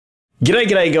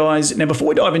G'day guys. Now before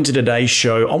we dive into today's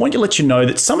show, I want to let you know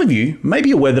that some of you may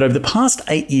be aware that over the past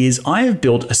 8 years, I have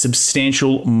built a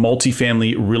substantial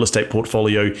multifamily real estate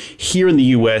portfolio here in the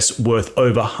US worth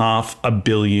over $500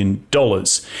 million.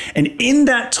 And in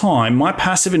that time, my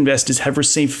passive investors have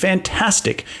received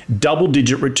fantastic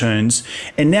double-digit returns.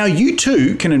 And now you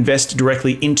too can invest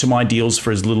directly into my deals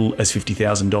for as little as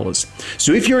 $50,000.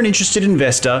 So if you're an interested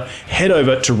investor, head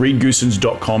over to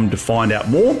reedgoosens.com to find out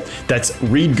more. That's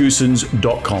reedgoosens.com.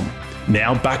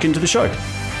 Now back into the show.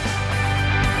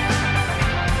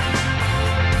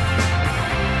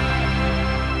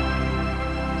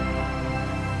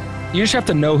 You just have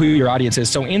to know who your audience is.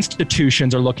 So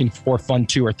institutions are looking for fund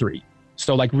 2 or 3.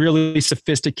 So like really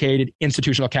sophisticated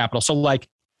institutional capital. So like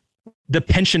the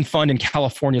pension fund in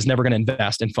California is never going to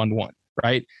invest in fund 1,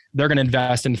 right? They're going to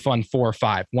invest in fund 4 or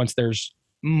 5 once there's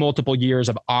multiple years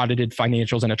of audited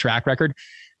financials and a track record.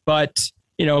 But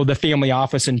you know, the family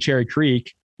office in Cherry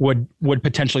Creek would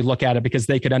potentially look at it because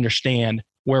they could understand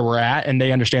where we're at and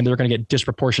they understand they're going to get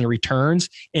disproportionate returns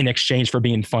in exchange for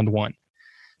being fund 1.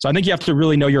 So I think you have to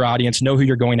really know your audience, know who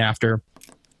you're going after.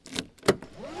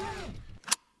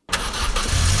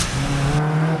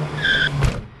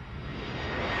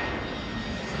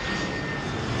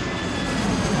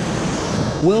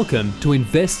 Welcome to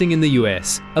Investing in the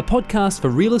US, a podcast for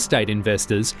real estate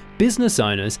investors, business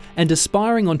owners, and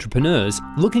aspiring entrepreneurs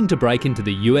looking to break into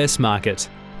the US market.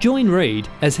 Join Reed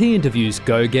as he interviews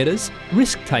go-getters,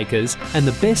 risk-takers, and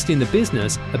the best in the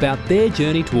business about their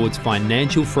journey towards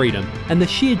financial freedom and the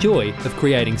sheer joy of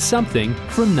creating something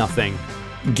from nothing.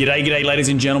 G'day, ladies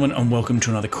and gentlemen, and welcome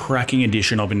to another cracking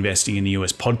edition of Investing in the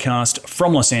US podcast.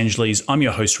 From Los Angeles, I'm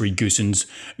your host, Reed Goosens.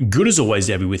 Good as always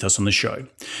to have you with us on the show.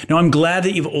 Now, I'm glad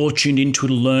that you've all tuned in to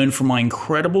learn from my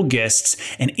incredible guests,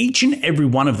 and each and every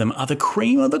one of them are the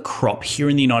cream of the crop here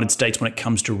in the United States when it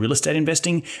comes to real estate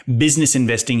investing, business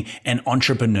investing, and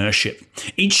entrepreneurship.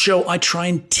 Each show, I try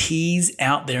and tease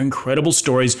out their incredible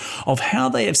stories of how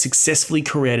they have successfully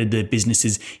created their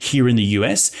businesses here in the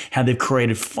US, how they've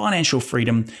created financial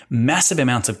freedom, massive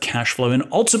amounts of cash flow, and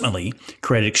ultimately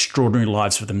created extraordinary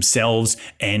lives for themselves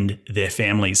and their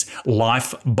families.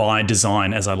 Life by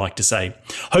design, as I like to say.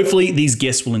 Hopefully, these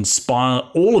guests will inspire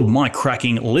all of my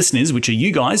cracking listeners, which are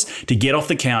you guys, to get off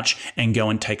the couch and go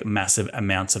and take massive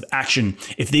amounts of action.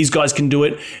 If these guys can do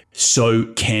it, so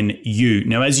can you.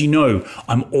 Now, as you know,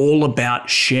 I'm all about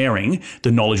sharing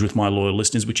the knowledge with my loyal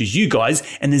listeners, which is you guys,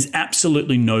 and there's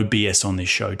absolutely no BS on this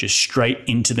show, just straight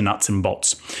into the nuts and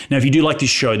bolts. Now, if you do like this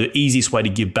show, the easiest way to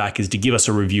give back is to give us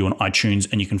a review on iTunes,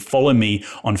 and you can follow me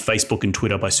on Facebook and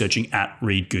Twitter by searching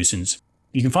 @ReedGoosens.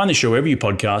 You can find the show wherever you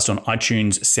podcast on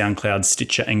iTunes, SoundCloud,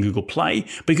 Stitcher, and Google Play,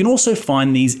 but you can also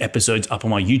find these episodes up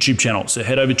on my YouTube channel. So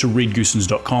head over to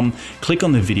reedgoosens.com, click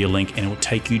on the video link, and it will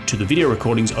take you to the video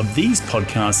recordings of these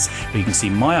podcasts where you can see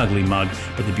my ugly mug,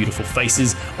 but the beautiful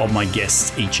faces of my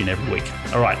guests each and every week.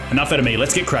 All right, enough out of me.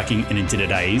 Let's get cracking and into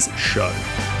today's show.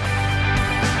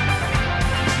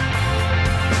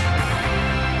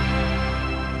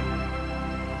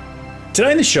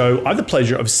 Today in the show, I have the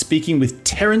pleasure of speaking with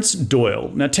Terence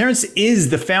Doyle. Now, Terence is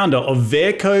the founder of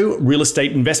Verco Real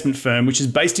Estate Investment Firm, which is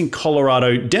based in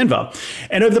Colorado, Denver.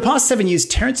 And over the past 7 years,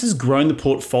 Terence has grown the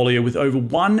portfolio with over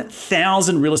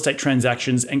 1,000 real estate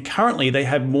transactions, and currently they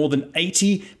have more than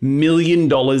 $80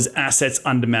 million assets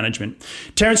under management.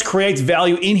 Terence creates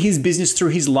value in his business through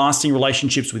his lasting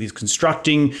relationships with his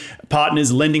constructing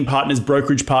partners, lending partners,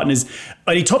 brokerage partners,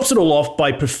 and he tops it all off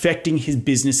by perfecting his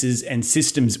businesses and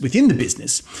systems within the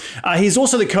business. He's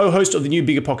also the co-host of the new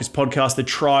Bigger Pockets podcast, The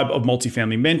Tribe of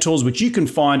Multifamily Mentors, which you can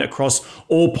find across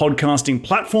all podcasting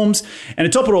platforms. And to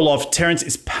top it all off, Terence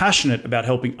is passionate about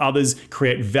helping others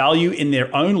create value in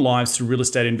their own lives through real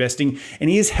estate investing. And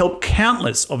he has helped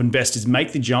countless of investors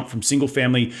make the jump from single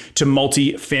family to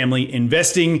multi-family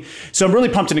investing. So I'm really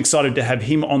pumped and excited to have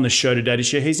him on the show today to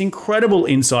share his incredible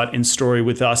insight and story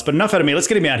with us. But enough out of me. Let's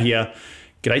get him out here.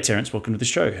 G'day, Terence. Welcome to the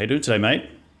show. How you doing today, mate?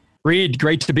 Reed,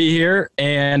 great to be here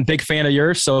and big fan of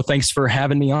yours. So thanks for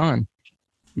having me on.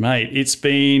 Mate,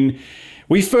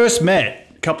 we first met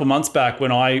a couple of months back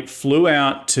when I flew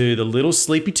out to the little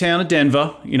sleepy town of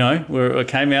Denver, where I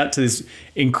came out to this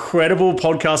incredible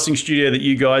podcasting studio that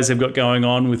you guys have got going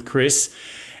on with Chris.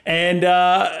 And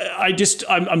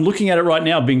I'm looking at it right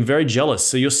now, being very jealous.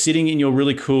 So you're sitting in your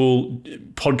really cool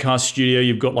podcast studio.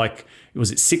 You've got was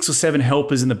it 6 or 7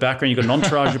 helpers in the background? You've got an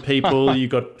entourage of people. You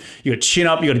got a chin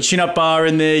up bar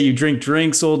in there. You drink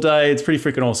drinks all day. It's pretty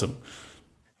freaking awesome.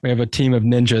 We have a team of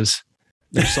ninjas.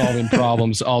 They're solving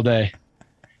problems all day.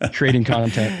 creating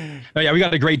content. Oh, yeah, we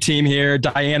got a great team here.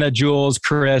 Diana, Jules,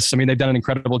 Chris. I mean, they've done an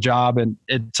incredible job, and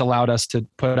it's allowed us to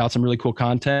put out some really cool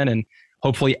content and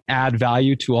hopefully add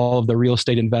value to all of the real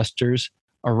estate investors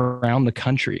around the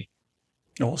country.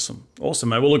 Awesome,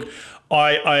 mate. Well, look,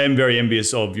 I am very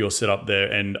envious of your setup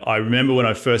there. And I remember when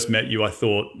I first met you, I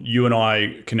thought you and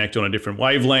I connect on a different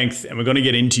wavelength, and we're going to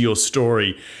get into your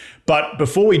story. But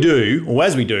before we do, or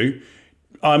as we do,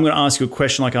 I'm going to ask you a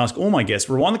question like I ask all my guests.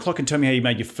 Rewind the clock and tell me how you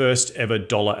made your first ever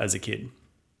dollar as a kid.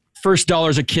 First dollar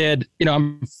as a kid,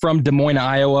 I'm from Des Moines,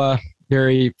 Iowa.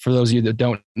 For those of you that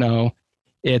don't know,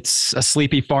 it's a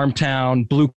sleepy farm town,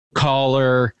 blue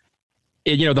collar.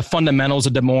 The fundamentals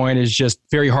of Des Moines is just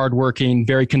very hardworking,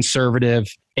 very conservative,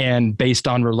 and based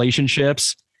on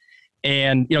relationships.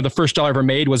 And, the first dollar I ever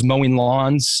made was mowing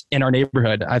lawns in our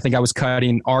neighborhood. I think I was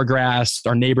cutting our grass,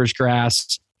 our neighbor's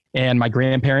grass, and my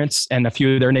grandparents and a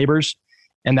few of their neighbors.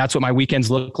 And that's what my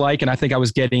weekends look like. And I think I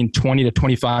was getting $20 to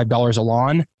 $25 a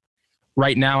lawn.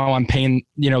 Right now I'm paying,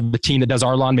 the team that does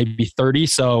our lawn maybe $30.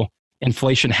 So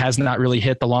inflation has not really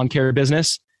hit the lawn care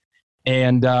business.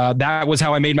 And that was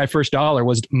how I made my first dollar,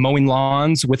 was mowing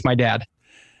lawns with my dad.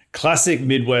 Classic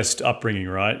Midwest upbringing,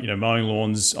 right? Mowing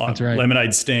lawns, That's right.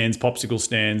 Lemonade stands, popsicle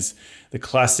stands, the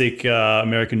classic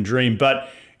American dream. But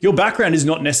your background is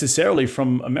not necessarily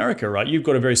from America, right? You've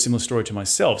got a very similar story to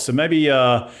myself. So maybe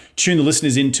tune the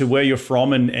listeners into where you're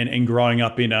from and growing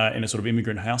up in a sort of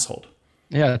immigrant household.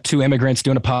 Yeah, two immigrants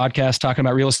doing a podcast talking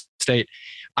about real estate.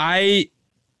 I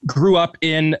grew up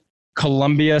in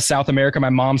Colombia, South America. My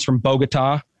mom's from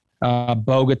Bogota.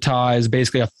 Bogota is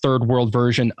basically a third world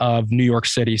version of New York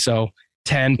City. So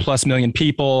 10 plus million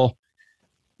people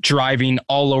driving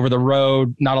all over the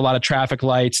road, not a lot of traffic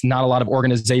lights, not a lot of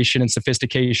organization and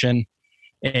sophistication.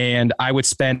 And I would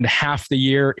spend half the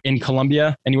year in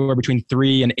Colombia, anywhere between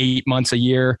 3 and 8 months a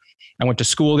year. I went to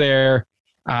school there.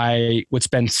 I would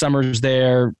spend summers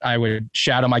there. I would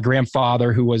shadow my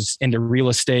grandfather, who was into real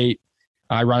estate.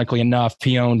 Ironically enough,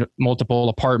 he owned multiple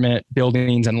apartment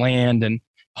buildings and land and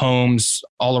homes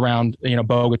all around,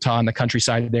 Bogota and the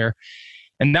countryside there.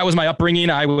 And that was my upbringing.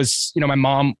 I was, my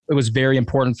mom, it was very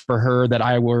important for her that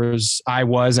I was,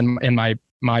 and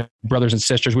my brothers and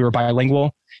sisters, we were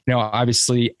bilingual.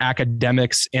 Obviously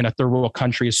academics in a third world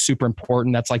country is super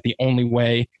important. That's like the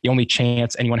only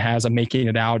chance anyone has of making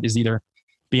it out is either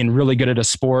being really good at a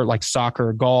sport like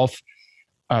soccer, golf,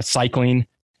 cycling,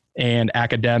 and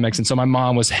academics. And so my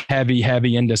mom was heavy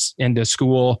into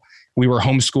school. We were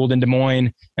homeschooled in Des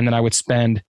Moines. And then I would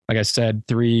spend, like I said,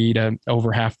 3 to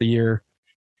over half the year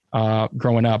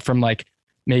growing up, from like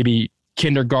maybe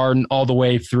kindergarten all the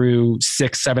way through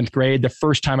 6th, 7th grade. The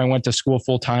first time I went to school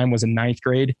full time was in 9th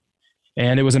grade.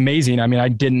 And it was amazing. I mean, I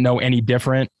didn't know any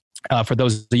different. For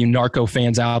those of you narco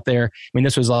fans out there, I mean,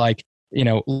 this was like,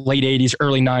 late 80s,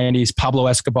 early 90s, Pablo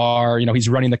Escobar, he's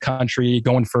running the country,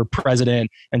 going for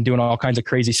president and doing all kinds of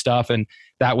crazy stuff. And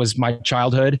that was my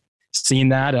childhood, seeing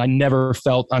that. And I never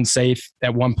felt unsafe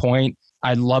at one point.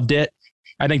 I loved it.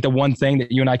 I think the one thing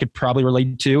that you and I could probably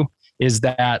relate to is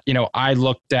that, I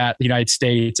looked at the United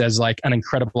States as like an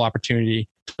incredible opportunity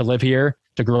to live here,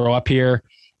 to grow up here.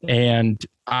 And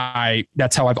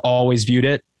that's how I've always viewed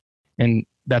it. And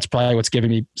that's probably what's giving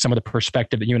me some of the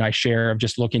perspective that you and I share of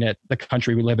just looking at the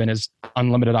country we live in as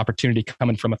unlimited opportunity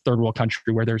coming from a third world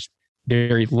country where there's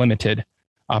very limited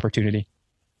opportunity.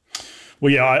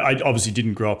 Well, yeah, I obviously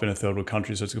didn't grow up in a third world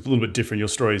country, so it's a little bit different. Your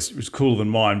story was cooler than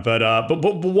mine. But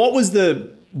what was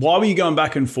why were you going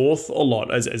back and forth a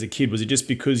lot as a kid? Was it just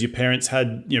because your parents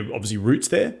had, obviously roots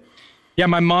there? Yeah,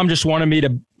 my mom just wanted me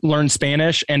to learn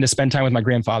Spanish and to spend time with my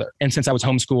grandfather. And since I was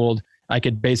homeschooled, I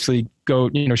could basically go,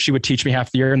 she would teach me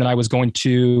half the year, and then I was going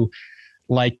to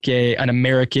like an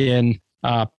American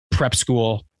prep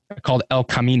school called El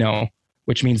Camino,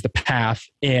 which means the path,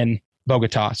 in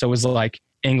Bogota. So it was like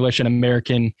English and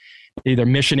American, either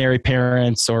missionary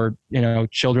parents or,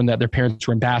 children that their parents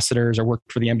were ambassadors or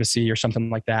worked for the embassy or something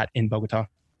like that in Bogota.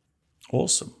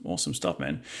 Awesome stuff,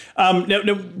 man.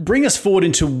 Now bring us forward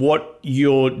into what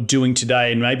you're doing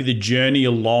today and maybe the journey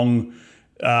along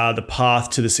the path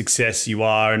to the success you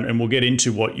are, and we'll get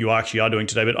into what you actually are doing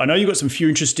today. But I know you've got some few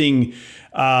interesting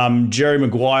Jerry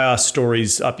Maguire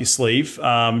stories up your sleeve.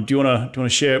 Do you want to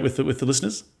share it with the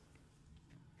listeners?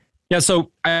 Yeah,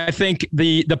 so I think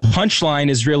the punchline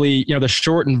is really, the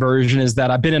shortened version is that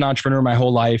I've been an entrepreneur my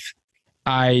whole life.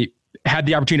 I had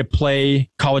the opportunity to play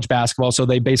college basketball, so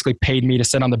they basically paid me to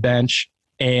sit on the bench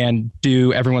and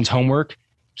do everyone's homework,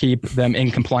 keep them in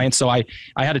compliance. So I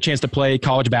had a chance to play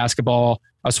college basketball.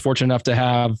 I was fortunate enough to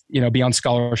have, be on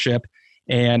scholarship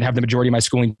and have the majority of my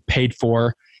schooling paid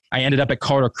for. I ended up at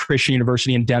Colorado Christian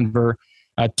University in Denver,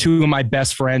 Two of my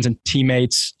best friends and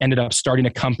teammates ended up starting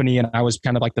a company, and I was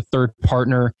kind of like the third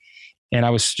partner. And I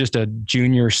was just a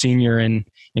junior, senior in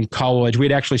college. We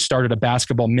had actually started a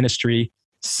basketball ministry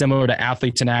similar to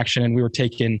Athletes in Action, and we were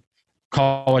taking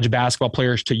college basketball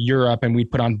players to Europe, and we'd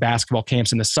put on basketball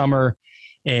camps in the summer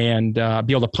and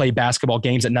be able to play basketball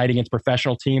games at night against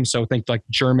professional teams. So think like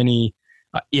Germany,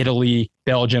 Italy,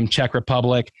 Belgium, Czech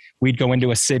Republic. We'd go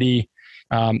into a city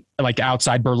like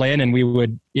outside Berlin, and we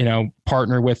would,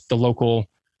 partner with the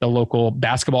local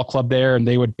basketball club there, and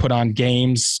they would put on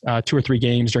games, 2 or 3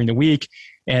 games during the week.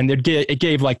 And it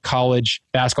gave like college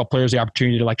basketball players the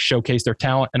opportunity to like showcase their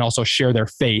talent and also share their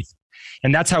faith.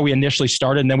 And that's how we initially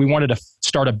started. And then we wanted to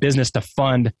start a business to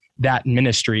fund that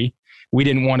ministry. We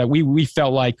didn't want to, we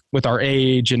felt like with our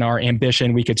age and our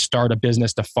ambition, we could start a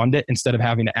business to fund it instead of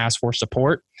having to ask for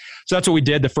support. So that's what we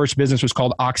did. The first business was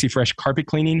called OxyFresh Carpet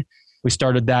Cleaning. We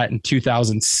started that in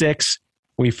 2006.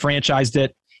 We franchised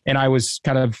it, and I was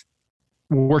kind of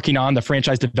working on the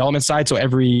franchise development side. So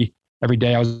every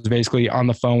day I was basically on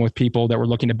the phone with people that were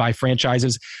looking to buy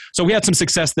franchises. So we had some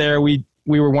success there. We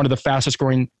were one of the fastest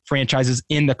growing franchises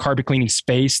in the carpet cleaning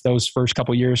space those first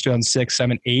couple of years, 2006,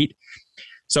 7, 8.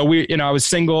 So I was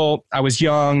single, I was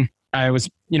young, I was,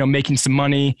 making some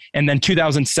money. And then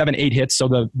 2007, 8 hits. So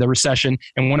the recession,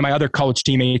 and one of my other college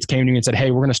teammates came to me and said,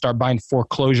 "Hey, we're going to start buying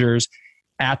foreclosures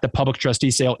at the public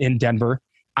trustee sale in Denver."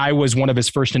 I was one of his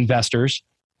first investors.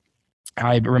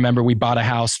 I remember we bought a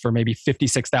house for maybe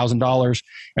 $56,000,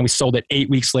 and we sold it 8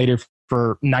 weeks later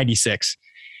for $96,000.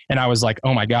 And I was like,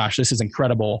 "Oh my gosh, this is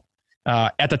incredible."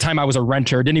 At the time I was a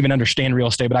renter, didn't even understand real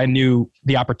estate, but I knew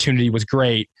the opportunity was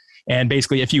great. And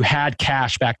basically, if you had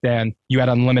cash back then, you had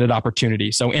unlimited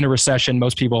opportunity. So in a recession,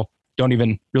 most people don't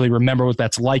even really remember what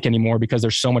that's like anymore because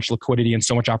there's so much liquidity and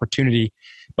so much opportunity.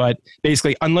 But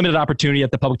basically, unlimited opportunity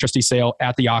at the public trustee sale,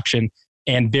 at the auction,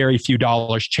 and very few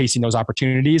dollars chasing those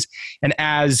opportunities. And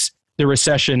as the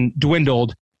recession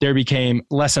dwindled, there became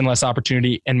less and less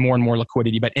opportunity and more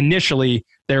liquidity. But initially,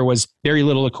 there was very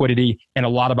little liquidity and a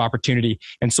lot of opportunity.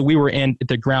 And so we were in at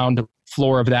the ground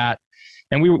floor of that.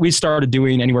 And we started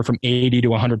doing anywhere from 80 to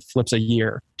 100 flips a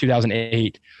year,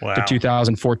 2008 to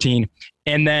 2014.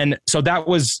 And then, so that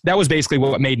was basically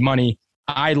what made money.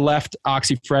 I left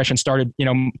OxyFresh and started,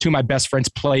 2 of my best friends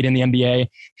played in the NBA.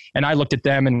 And I looked at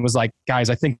them and was like, "Guys,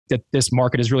 I think that this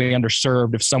market is really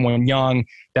underserved of someone young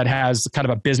that has kind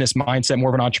of a business mindset, more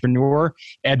of an entrepreneur,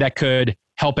 and that could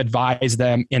help advise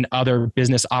them in other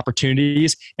business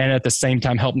opportunities and at the same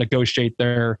time help negotiate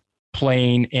their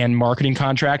playing and marketing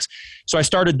contracts." So I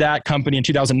started that company in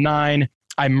 2009.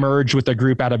 I merged with a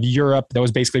group out of Europe that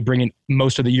was basically bringing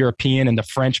most of the European and the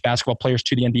French basketball players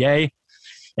to the NBA,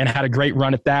 and had a great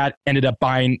run at that. Ended up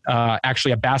buying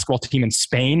actually a basketball team in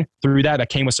Spain through that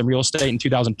came with some real estate in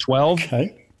 2012.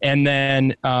 Okay. And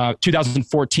then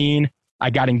 2014, I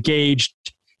got engaged,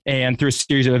 and through a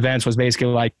series of events was basically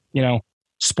like,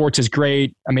 sports is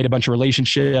great. I made a bunch of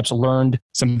relationships, learned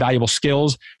some valuable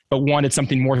skills, but wanted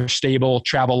something more stable,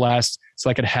 travel less, so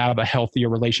I could have a healthier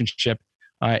relationship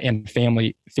and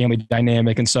family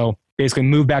dynamic. And so basically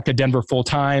moved back to Denver full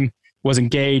time, was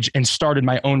engaged, and started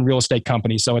my own real estate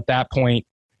company. So at that point,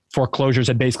 foreclosures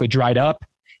had basically dried up,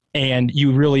 and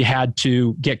you really had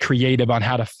to get creative on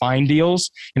how to find deals.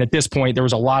 And at this point, there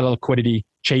was a lot of liquidity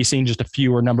chasing just a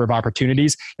fewer number of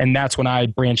opportunities. And that's when I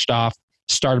branched off,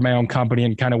 started my own company,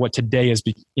 and kind of what today has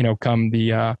become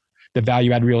the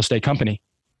value add real estate company.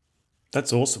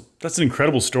 That's awesome. That's an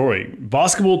incredible story.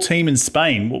 Basketball team in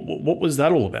Spain. What was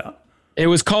that all about? It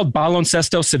was called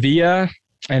Baloncesto Sevilla,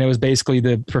 and it was basically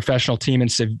the professional team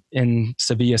in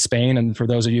Sevilla, Spain. And for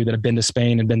those of you that have been to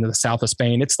Spain and been to the south of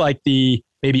Spain, it's like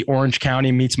maybe Orange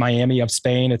County meets Miami of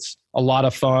Spain. It's a lot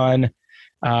of fun.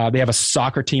 They have a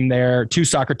soccer team there, 2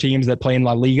 soccer teams that play in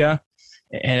La Liga.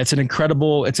 And it's an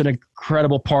incredible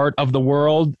part of the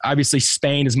world. Obviously,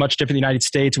 Spain is much different than the United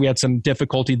States. We had some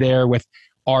difficulty there with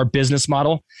our business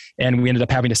model, and we ended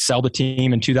up having to sell the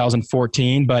team in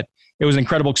 2014. But it was an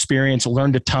incredible experience,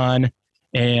 learned a ton.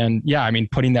 And yeah,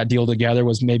 putting that deal together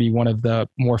was maybe one of the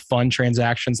more fun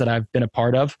transactions that I've been a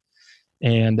part of.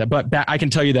 And but I can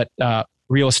tell you that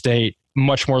real estate,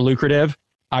 much more lucrative.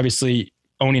 Obviously,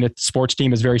 owning a sports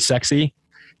team is very sexy.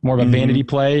 More of a vanity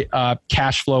play.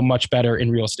 Cash flow much better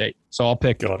in real estate. So I'll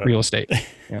pick real estate.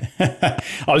 Yeah.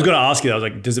 I was going to ask you, I was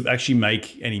like, does it actually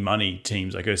make any money,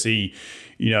 teams? Like I see,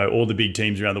 all the big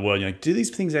teams around the world, do these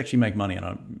things actually make money?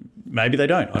 And maybe they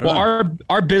don't. I don't know.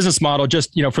 Our business model,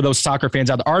 just, for those soccer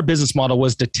fans out there, our business model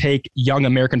was to take young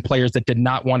American players that did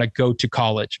not want to go to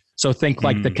college. So think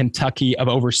like the Kentucky of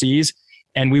overseas,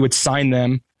 and we would sign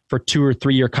them for 2 or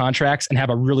 3 year contracts and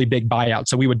have a really big buyout.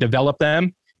 So we would develop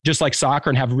them, just like soccer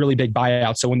and have really big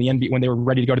buyouts. So when when they were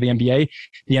ready to go to the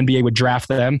NBA would draft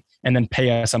them and then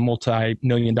pay us a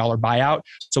multi-million-dollar buyout.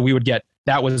 So we would get,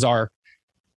 that was our,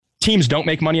 teams don't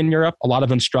make money in Europe. A lot of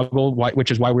them struggle,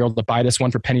 which is why we were able to buy this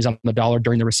one for pennies on the dollar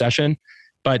during the recession.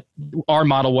 But our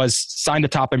model was sign the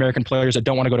top American players that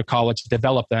don't want to go to college,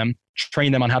 develop them,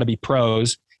 train them on how to be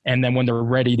pros. And then when they're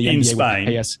ready, the NBA would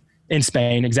pay us in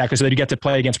Spain. Exactly. So that you get to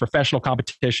play against professional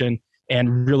competition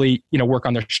and really, work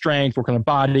on their strength, work on their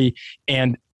body.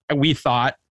 And we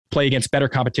thought play against better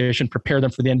competition, prepare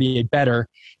them for the NBA better,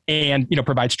 and,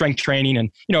 provide strength training.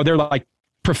 And, they're like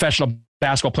professional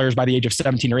basketball players by the age of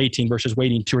 17 or 18 versus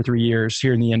waiting 2 or 3 years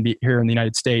here in the NBA, here in the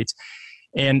United States.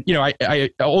 And, I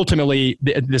ultimately,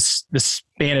 the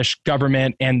Spanish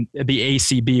government and the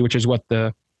ACB, which is what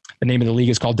the name of the league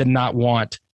is called, did not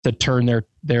want to turn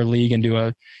their league into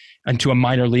a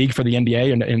minor league for the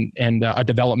NBA and a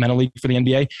developmental league for the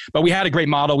NBA. But we had a great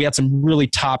model. We had some really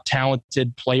top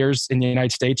talented players in the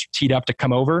United States teed up to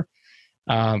come over.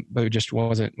 But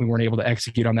we weren't able to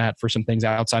execute on that for some things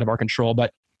outside of our control.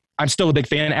 But I'm still a big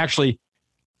fan. Actually,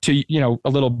 to, a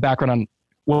little background on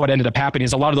what ended up happening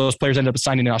is a lot of those players ended up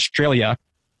signing in Australia,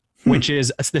 which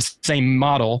is the same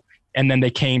model. And then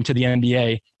they came to the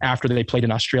NBA after they played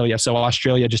in Australia. So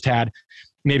Australia just had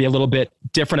maybe a little bit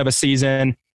different of a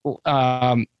season,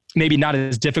 maybe not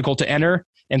as difficult to enter.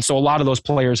 And so a lot of those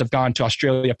players have gone to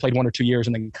Australia, played 1 or 2 years,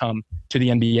 and then come to the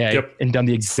NBA and done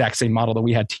the exact same model that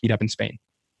we had teed up in Spain.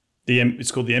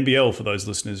 It's called the NBL for those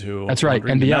listeners who are that's right,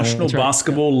 NBL, the National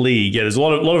Basketball League. Yeah, there's a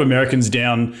lot of Americans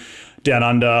down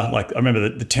under. Like I remember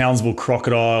the Townsville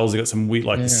Crocodiles. They got some weird,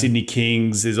 the Sydney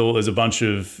Kings. There's a bunch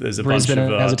of Brisbane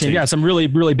has a team. Yeah, some really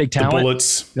really big talent.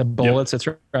 The Bullets. That's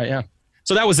right. Yeah.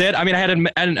 So that was it. I mean, I had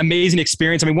an amazing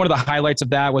experience. I mean, one of the highlights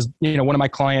of that was, one of my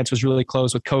clients was really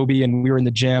close with Kobe, and we were in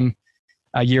the gym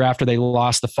a year after they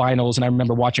lost the finals. And I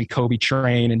remember watching Kobe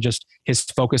train and just his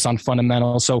focus on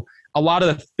fundamentals. So a lot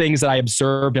of the things that I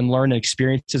observed and learned and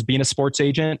experienced as being a sports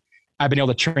agent, I've been able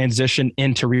to transition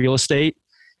into real estate.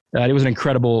 It was an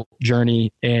incredible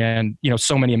journey, and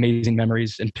so many amazing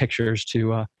memories and pictures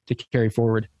to carry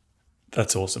forward.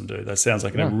 That's awesome, dude. That sounds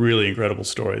like a really incredible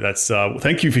story. That's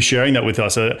thank you for sharing that with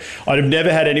us. I'd have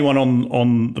never had anyone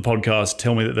on the podcast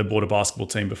tell me that they bought a basketball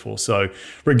team before. So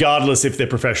regardless if they're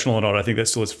professional or not, I think that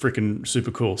still is freaking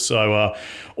super cool. So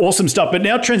awesome stuff. But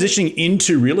now transitioning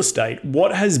into real estate,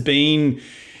 what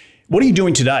are you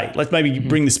doing today? Let's maybe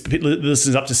bring the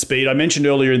listeners up to speed. I mentioned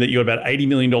earlier that you're about $80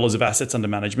 million of assets under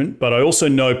management, but I also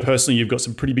know personally you've got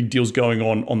some pretty big deals going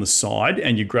on the side,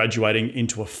 and you're graduating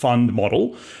into a fund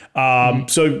model.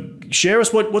 So share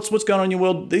us what's going on in your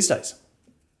world these days.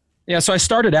 Yeah, so I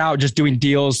started out just doing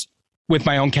deals with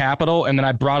my own capital, and then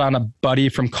I brought on a buddy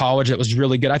from college that was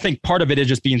really good. I think part of it is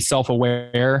just being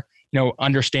self-aware,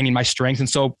 understanding my strengths. And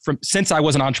so since I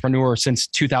was an entrepreneur since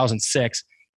 2006,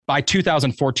 by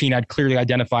 2014, I'd clearly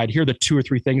identified, here are the 2 or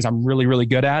 3 things I'm really, really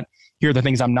good at. Here are the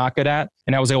things I'm not good at.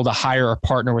 And I was able to hire or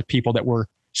partner with people that were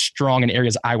strong in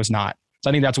areas I was not. So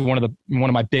I think that's one of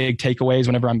my big takeaways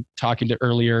whenever I'm talking to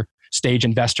earlier stage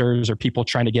investors or people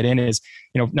trying to get in is,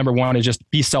 number one is just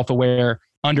be self-aware,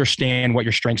 understand what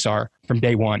your strengths are from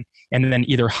day one, and then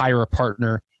either hire a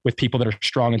partner with people that are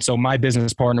strong. And so my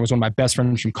business partner was one of my best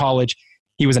friends from college.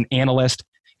 He was an analyst,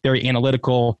 very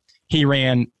analytical. He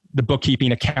ran the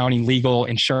bookkeeping, accounting, legal,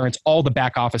 insurance, all the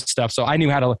back office stuff. So I knew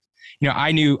how to,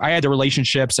 I had the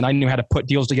relationships and I knew how to put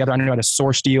deals together. I knew how to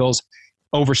source deals,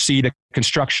 oversee the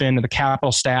construction and the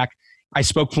capital stack. I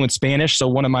spoke fluent Spanish. So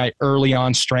one of my early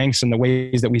on strengths and the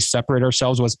ways that we separate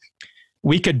ourselves was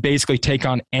we could basically take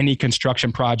on any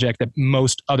construction project that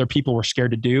most other people were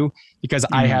scared to do because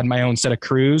I had my own set of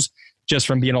crews just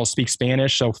from being able to speak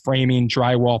Spanish. So framing,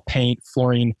 drywall, paint,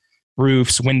 flooring,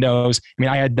 roofs, windows. I mean,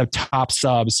 I had the top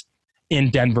subs in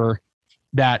Denver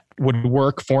that would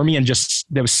work for me and just,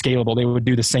 that was scalable. They would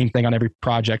do the same thing on every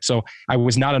project. So I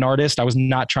was not an artist. I was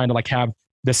not trying to have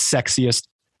the sexiest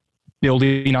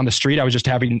building on the street. I was just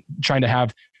trying to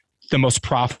have the most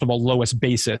profitable, lowest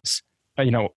basis,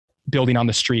 building on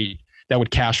the street that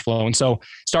would cash flow. And so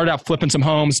started out flipping some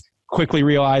homes, quickly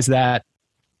realized that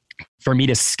for me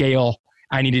to scale,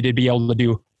 I needed to be able to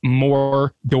do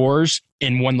more doors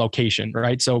in one location,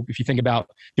 right? So if you think about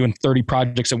doing 30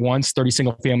 projects at once, 30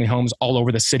 single family homes all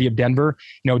over the city of Denver,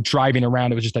 driving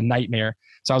around, it was just a nightmare.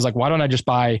 So I was like, why don't I just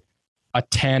buy a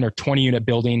 10 or 20 unit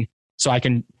building so I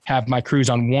can have my crews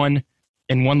in one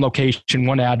location,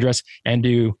 one address, and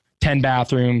do 10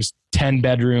 bathrooms, 10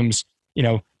 bedrooms,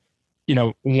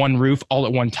 one roof all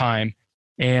at one time.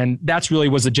 And that's really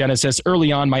was the genesis.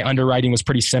 Early on, my underwriting was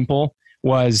pretty simple,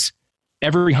 was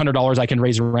every $100 I can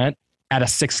raise rent, at a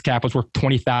 6 cap was worth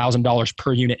 $20,000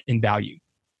 per unit in value.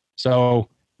 So,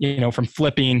 from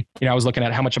flipping, I was looking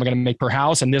at how much am I going to make per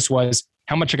house. And this was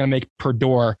how much I'm going to make per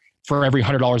door for every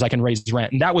 $100 I can raise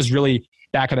rent. And that was really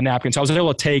back of the napkin. So I was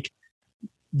able to take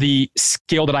the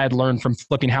skill that I had learned from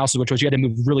flipping houses, which was you had to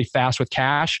move really fast with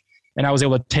cash. And I was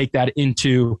able to take that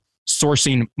into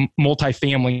sourcing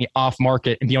multifamily off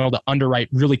market and being able to underwrite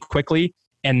really quickly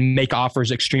and make offers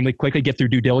extremely quickly, get through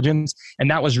due diligence. And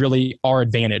that was really our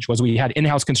advantage, was we had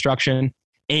in-house construction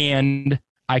and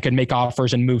I could make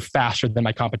offers and move faster than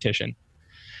my competition.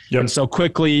 Yep. And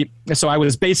so I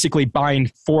was basically buying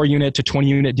 4-unit to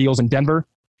 20-unit deals in Denver,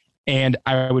 and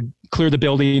I would clear the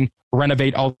building,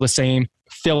 renovate all the same,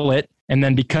 fill it. And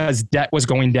then because debt was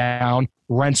going down,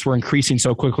 rents were increasing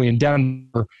so quickly in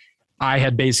Denver, I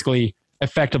had basically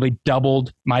effectively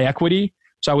doubled my equity.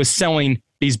 So I was selling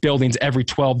these buildings every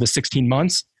 12 to 16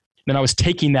 months. Then I was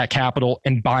taking that capital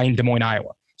and buying Des Moines,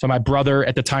 Iowa. So my brother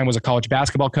at the time was a college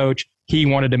basketball coach. He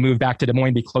wanted to move back to Des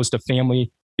Moines, be close to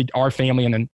family, our family,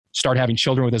 and then start having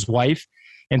children with his wife.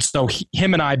 And so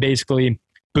him and I basically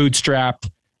bootstrapped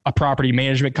a property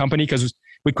management company because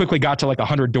we quickly got to like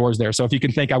 100 doors there. So if you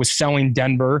can think, I was selling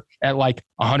Denver at like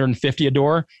 150 a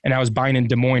door, and I was buying in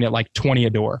Des Moines at like 20 a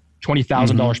door,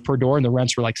 $20,000 per door, and the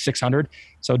rents were like 600.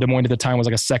 So Des Moines at the time was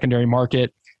like a secondary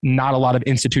market, not a lot of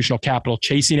institutional capital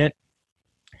chasing it.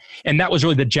 And that was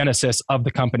really the genesis of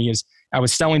the company. Is I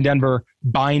was selling Denver,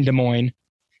 buying Des Moines,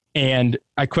 and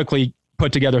I quickly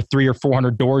put together 300 or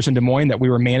 400 doors in Des Moines that we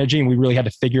were managing. We really had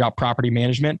to figure out property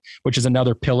management, which is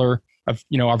another pillar of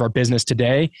our business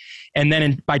today. And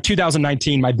then by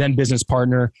 2019, my then business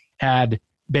partner had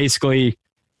basically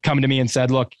come to me and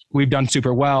said, look, we've done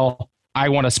super well. I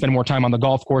want to spend more time on the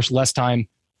golf course, less time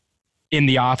in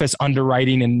the office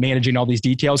underwriting and managing all these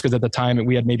details. Because at the time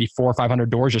we had maybe 400 or 500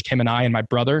 doors, just him and I and my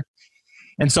brother.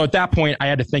 And so at that point I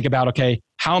had to think about, okay,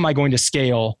 how am I going to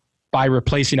scale by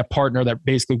replacing a partner that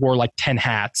basically wore like 10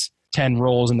 hats, 10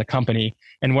 roles in the company?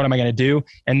 And what am I going to do?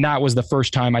 And that was the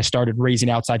first time I started raising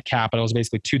outside capital. It was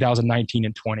basically 2019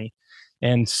 and 20.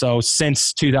 And so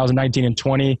since 2019 and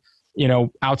 20,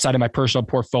 outside of my personal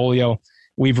portfolio,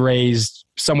 we've raised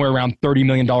somewhere around $30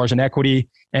 million in equity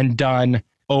and done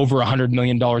over $100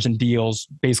 million in deals,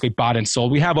 basically bought and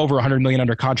sold. We have over $100 million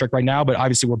under contract right now, but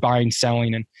obviously we're buying,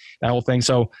 selling, and that whole thing.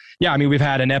 So yeah, we've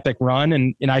had an epic run,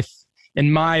 and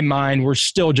in my mind, we're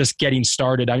still just getting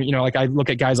started. I look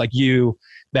at guys like you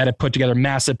that have put together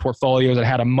massive portfolios that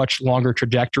had a much longer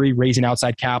trajectory raising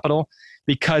outside capital.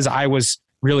 Because I was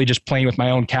really just playing with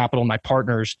my own capital and my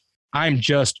partners, I'm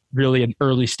just really in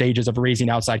early stages of raising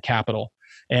outside capital.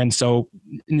 And so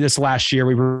in this last year,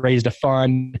 we raised a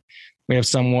fund. We have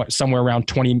somewhere around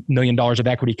 $20 million of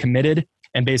equity committed.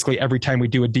 And basically every time we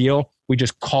do a deal, we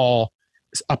just call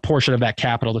a portion of that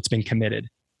capital that's been committed.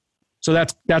 So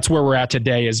that's where we're at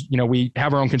today is, we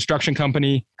have our own construction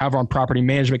company, have our own property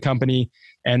management company,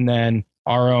 and then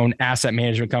our own asset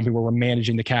management company where we're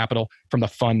managing the capital from the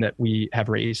fund that we have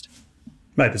raised.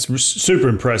 Mate, that's super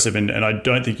impressive, and I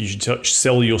don't think you should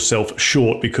sell yourself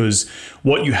short, because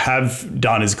what you have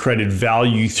done is created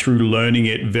value through learning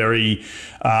it very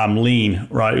lean,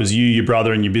 right? It was you, your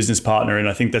brother, and your business partner, and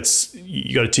I think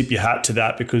you got to tip your hat to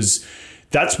that, because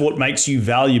that's what makes you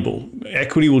valuable.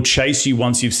 Equity will chase you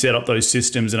once you've set up those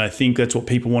systems, and I think that's what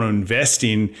people want to invest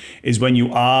in, is when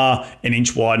you are an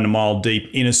inch wide and a mile deep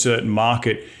in a certain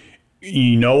market.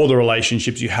 You know all the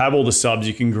relationships, you have all the subs,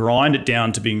 you can grind it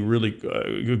down to being really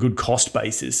a good cost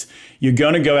basis. You're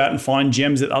going to go out and find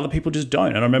gems that other people just don't.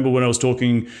 And I remember when I was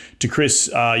talking to Chris,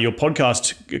 your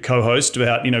podcast co-host,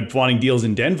 about finding deals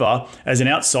in Denver. As an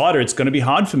outsider, it's going to be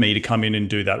hard for me to come in and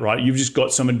do that, right? You've just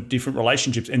got some different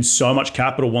relationships, and so much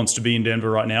capital wants to be in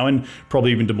Denver right now, and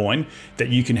probably even Des Moines, that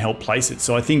you can help place it.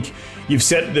 So I think you've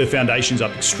set the foundations up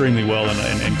extremely well,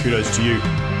 and kudos to you.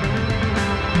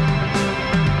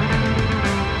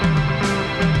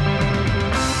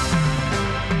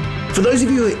 For those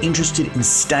of you who are interested in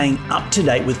staying up to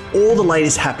date with all the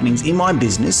latest happenings in my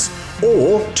business,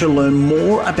 or to learn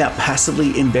more about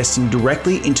passively investing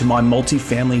directly into my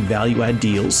multifamily value add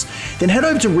deals, then head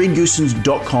over to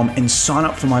reedgoosens.com and sign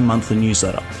up for my monthly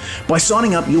newsletter. By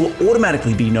signing up, you'll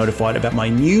automatically be notified about my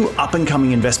new up and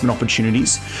coming investment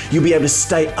opportunities. You'll be able to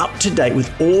stay up to date with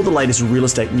all the latest real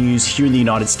estate news here in the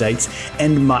United States,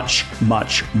 and much,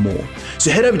 much more.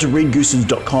 So head over to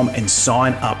reedgoosens.com and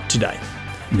sign up today.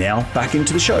 Now, back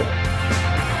into the show.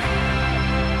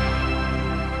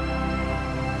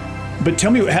 But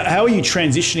tell me, how are you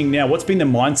transitioning now? What's been the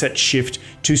mindset shift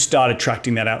to start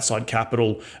attracting that outside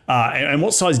capital? And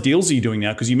what size deals are you doing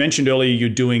now? Because you mentioned earlier you're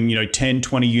doing 10,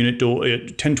 20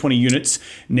 units.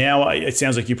 Now it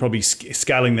sounds like you're probably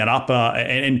scaling that up.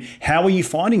 And how are you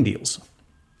finding deals?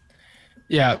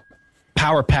 Yeah,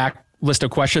 power pack list of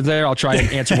questions there. I'll try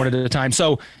and answer one at a time.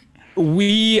 So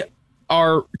we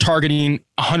are targeting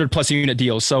 100 plus unit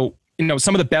deals. So,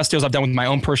 some of the best deals I've done with my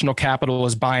own personal capital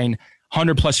is buying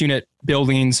 100 plus unit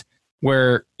buildings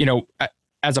where,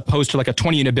 as opposed to like a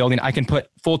 20 unit building, I can put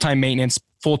full-time maintenance,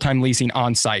 full-time leasing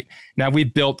on site. Now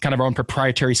we've built kind of our own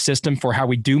proprietary system for how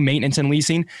we do maintenance and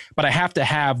leasing, but I have to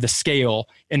have the scale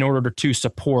in order to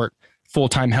support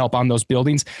full-time help on those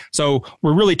buildings. So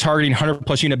we're really targeting 100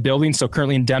 plus unit buildings. So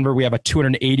currently in Denver, we have a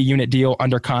 280 unit deal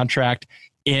under contract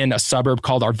in a suburb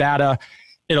called Arvada.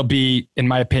 It'll be, in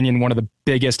my opinion, one of the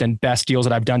biggest and best deals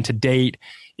that I've done to date.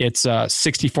 It's a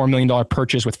 $64 million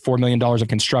purchase with $4 million of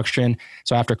construction.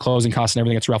 So after closing costs and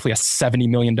everything, it's roughly a $70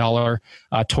 million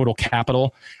total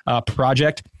capital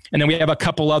project. And then we have a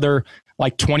couple other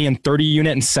like 20 and 30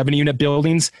 unit and 70 unit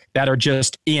buildings that are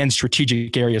just in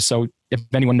strategic areas. So if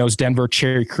anyone knows Denver,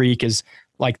 Cherry Creek is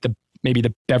like maybe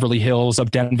the Beverly Hills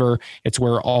of Denver. It's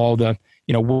where all the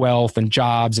wealth and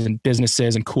jobs and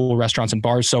businesses and cool restaurants and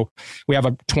bars. So we have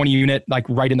a 20 unit like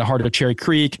right in the heart of Cherry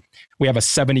Creek. We have a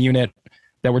 70 unit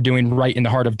that we're doing right in the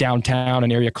heart of downtown,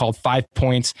 an area called Five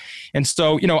Points. And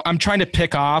so, I'm trying to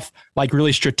pick off like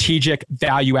really strategic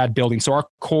value add buildings. So our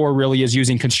core really is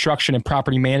using construction and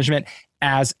property management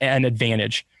as an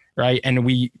advantage, right? And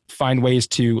we find ways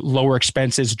to lower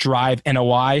expenses, drive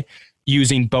NOI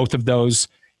using both of those,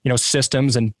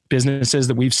 systems and businesses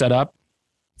that we've set up.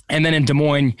 And then in Des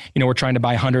Moines, we're trying to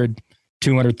buy 100,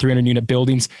 200, 300 unit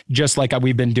buildings, just like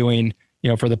we've been doing,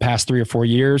 for the past 3 or 4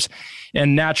 years.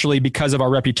 And naturally, because of our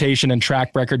reputation and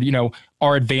track record,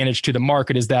 our advantage to the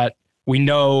market is that we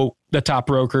know the top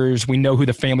brokers, we know who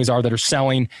the families are that are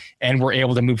selling, and we're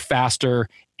able to move faster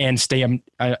and stay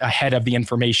ahead of the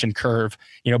information curve,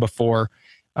 before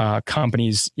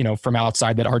companies, from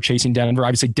outside that are chasing Denver.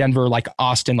 Obviously Denver, like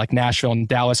Austin, like Nashville and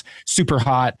Dallas, super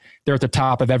hot. They're at the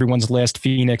top of everyone's list.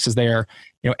 Phoenix is there.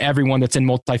 Everyone that's in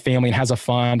multifamily and has a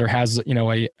fund or has,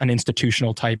 an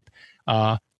institutional type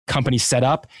company set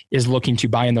up is looking to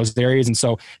buy in those areas. And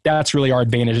so that's really our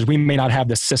advantage is we may not have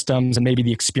the systems and maybe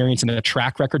the experience and the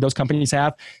track record those companies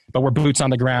have, but we're boots on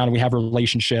the ground. We have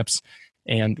relationships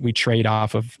and we trade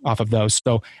off of those.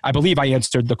 So I believe I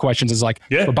answered the questions is like,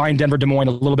 We're buying Denver, Des Moines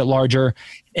a little bit larger.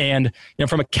 And,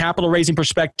 from a capital raising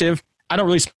perspective, I don't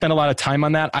really spend a lot of time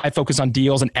on that. I focus on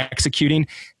deals and executing.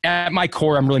 At my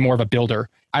core, I'm really more of a builder.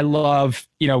 I love,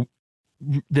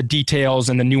 the details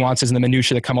and the nuances and the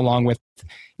minutia that come along with,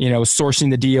 sourcing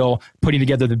the deal, putting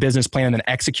together the business plan and then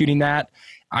executing that.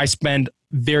 I spend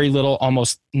very little,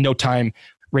 almost no time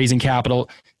raising capital.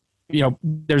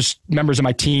 There's members of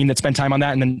my team that spend time on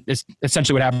that. And then it's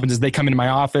essentially what happens is they come into my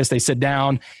office, they sit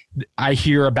down, I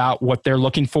hear about what they're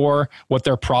looking for, what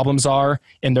their problems are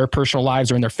in their personal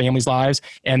lives or in their family's lives.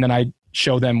 And then I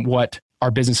show them what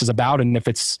our business is about. And if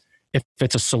it's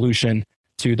a solution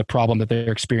to the problem that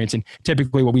they're experiencing.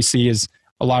 Typically what we see is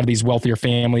a lot of these wealthier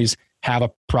families have a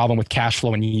problem with cash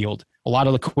flow and yield. A lot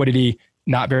of liquidity,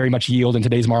 not very much yield in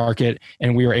today's market.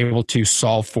 And we are able to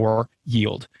solve for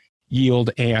yield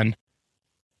and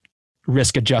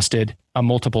risk adjusted a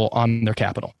multiple on their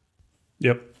capital.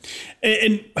 Yep.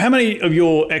 And how many of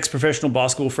your ex-professional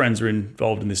basketball friends are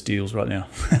involved in this deals right now?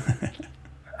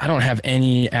 I don't have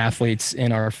any athletes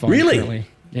in our fund. Really? Currently.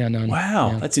 Yeah, none.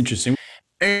 Wow. Yeah. That's interesting.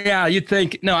 Yeah, you'd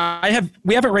think, no,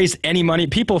 we haven't raised any money.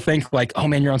 People think like, oh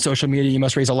man, you're on social media. You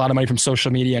must raise a lot of money from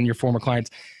social media and your former clients.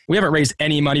 We haven't raised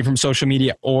any money from social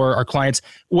media or our clients.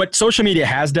 What social media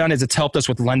has done is it's helped us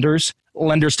with lenders.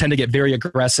 Lenders tend to get very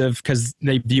aggressive because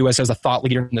they view us as a thought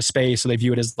leader in the space. So they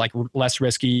view it as like less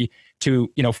risky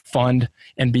to, fund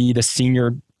and be the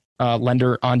senior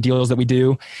lender on deals that we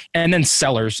do. And then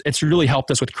sellers, it's really helped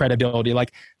us with credibility.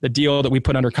 Like the deal that we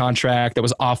put under contract that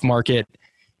was off market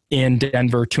in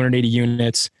Denver, 280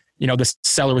 units, the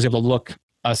seller was able to look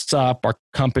us up, our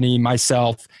company,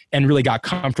 myself, and really got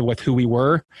comfortable with who we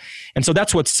were. And so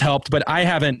that's what's helped. But I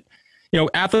haven't,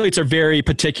 athletes are very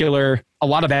particular. A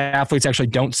lot of athletes actually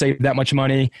don't save that much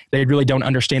money. They really don't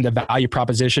understand the value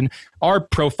proposition. Our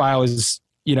profile is,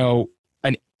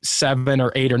 an 7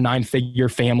 or 8 or 9 figure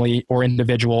family or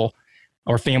individual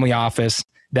or family office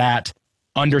that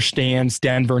understands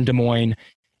Denver and Des Moines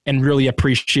and really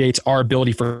appreciates our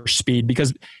ability for speed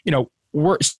because,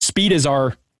 speed is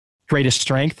our greatest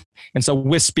strength. And so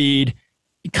with speed,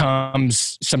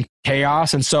 comes some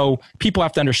chaos. And so people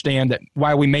have to understand that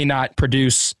while we may not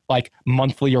produce like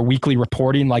monthly or weekly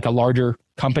reporting like a larger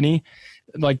company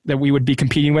like that we would be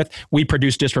competing with, we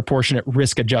produce disproportionate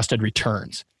risk-adjusted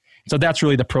returns. So that's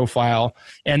really the profile.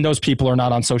 And those people are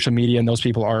not on social media, and those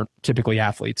people are typically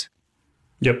athletes.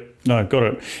 Yep. No, got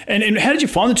it. And how did you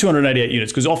find the 288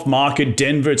 units? Because off market,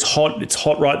 Denver, it's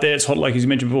hot right there. It's hot, like as you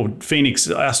mentioned before, Phoenix,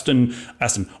 Austin,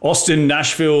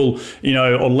 Nashville,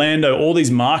 Orlando, all these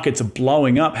markets are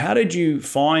blowing up. How did you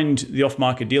find the off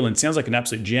market deal? And it sounds like an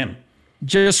absolute gem.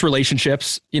 Just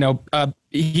relationships.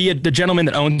 The gentleman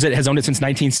that owns it has owned it since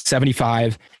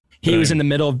 1975. He was in the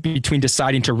middle of between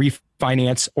deciding to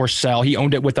refinance or sell. He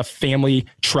owned it with a family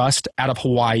trust out of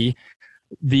Hawaii.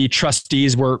 The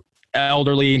trustees were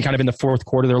elderly and kind of in the fourth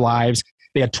quarter of their lives.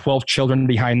 They had 12 children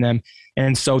behind them.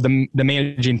 And so the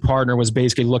managing partner was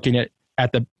basically looking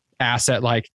at the asset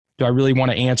like, do I really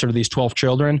want to answer to these 12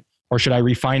 children, or should I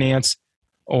refinance,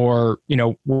 or,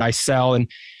 would I sell? And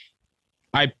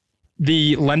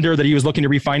the lender that he was looking to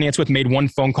refinance with made one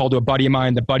phone call to a buddy of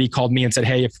mine. The buddy called me and said,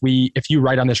 hey, if you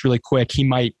write on this really quick, he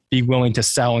might be willing to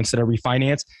sell instead of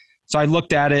refinance. So I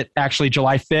looked at it actually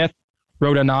July 5th,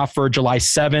 wrote an offer July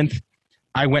 7th.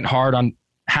 I went hard on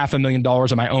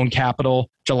 $500,000 of my own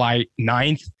capital July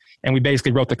 9th. And we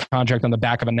basically wrote the contract on the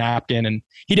back of a napkin. And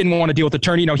he didn't want to deal with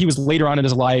attorney. He was later on in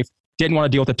his life, didn't want to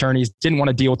deal with attorneys, didn't want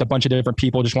to deal with a bunch of different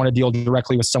people, just wanted to deal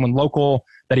directly with someone local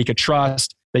that he could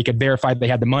trust, they could verify they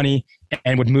had the money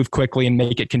and would move quickly and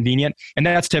make it convenient. And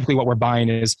that's typically what we're buying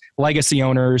is legacy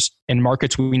owners in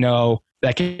markets we know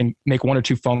that can make one or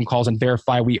two phone calls and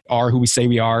verify we are who we say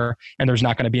we are, and there's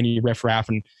not going to be any riffraff.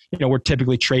 And we're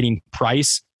typically trading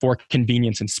price for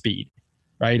convenience and speed,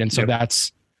 right? And so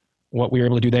that's what we were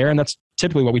able to do there, and that's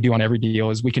typically what we do on every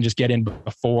deal is we can just get in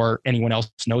before anyone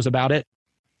else knows about it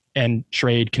and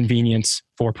trade convenience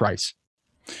for price.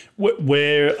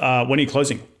 When are you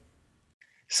closing?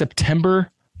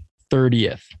 September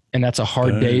 30th, and that's a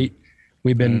hard date.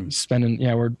 We've been spending,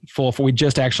 we're full. We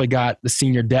just actually got the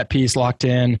senior debt piece locked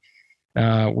in.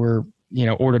 We're,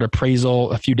 ordered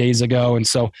appraisal a few days ago. And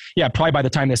so, probably by the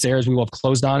time this airs, we will have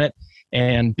closed on it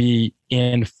and be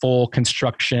in full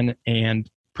construction and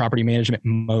property management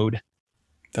mode.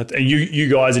 And you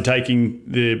guys are taking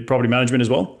the property management as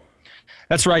well?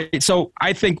 That's right. So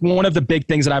I think one of the big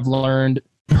things that I've learned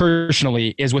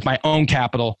personally is with my own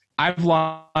capital, I've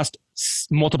lost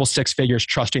multiple six figures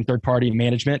trusting third-party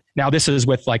management. Now this is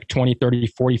with like 20, 30,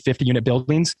 40, 50 unit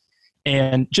buildings.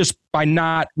 And just by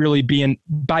not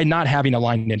having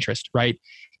aligned interest, right?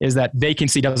 Is that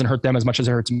vacancy doesn't hurt them as much as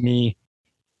it hurts me.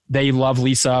 They love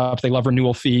lease up. They love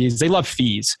renewal fees. They love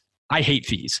fees. I hate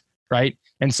fees, right?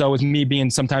 And so with me being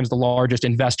sometimes the largest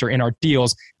investor in our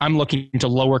deals, I'm looking to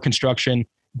lower construction,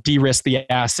 de-risk the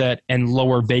asset, and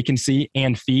lower vacancy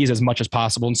and fees as much as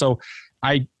possible. And so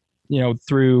I,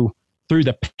 through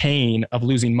the pain of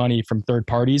losing money from third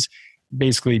parties,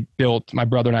 basically my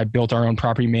brother and I built our own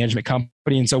property management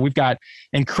company. And so we've got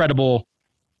incredible,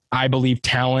 I believe,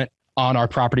 talent on our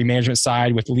property management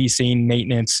side with leasing,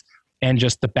 maintenance, and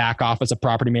just the back office of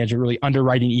property management, really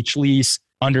underwriting each lease,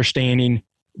 understanding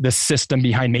the system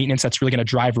behind maintenance that's really going to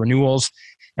drive renewals,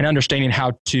 and understanding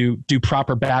how to do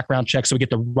proper background checks so we get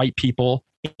the right people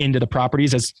into the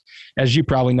properties. As you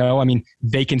probably know,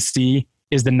 vacancy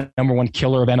is the number one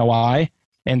killer of NOI.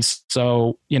 And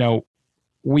so,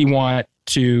 we want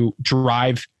to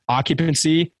drive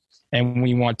occupancy, and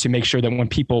we want to make sure that when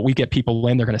we get people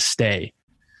in, they're going to stay.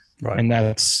 Right. And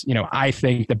that's, I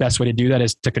think the best way to do that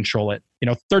is to control it.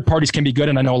 Third parties can be good.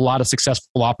 And I know a lot of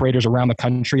successful operators around the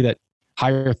country that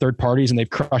hire third parties and they've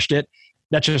crushed it.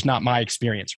 That's just not my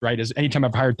experience, right? Anytime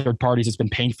I've hired third parties, it's been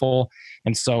painful.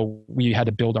 And so we had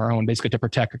to build our own, basically to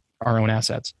protect our own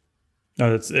assets.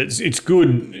 No, it's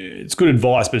good. It's good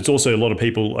advice, but it's also a lot of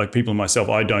people, like people and myself.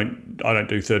 I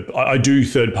do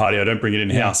third party. I don't bring it in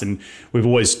house, and we've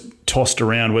always tossed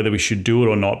around whether we should do it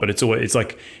or not. But it's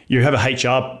like you have a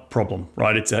HR problem,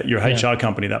 right? You're a HR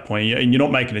company at that point, and you're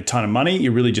not making a ton of money.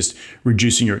 You're really just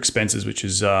reducing your expenses, which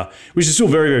is still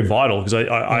very, very vital. Because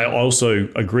I also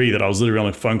agree that I was literally on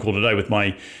a phone call today with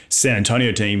my San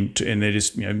Antonio team, and they're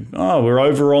just we're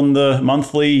over on the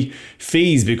monthly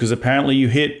fees because apparently you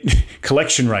hit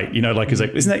collection rate, it's like,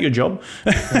 isn't that your job?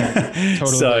 Yeah,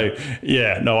 totally. So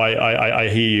I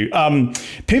hear you.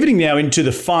 Pivoting now into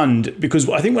the fund, because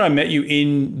I think when I met you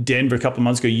in Denver a couple of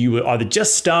months ago, you were either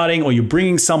just starting or you're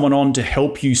bringing someone on to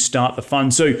help you start the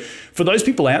fund. So for those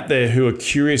people out there who are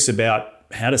curious about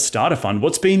how to start a fund,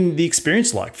 what's been the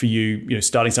experience like for you,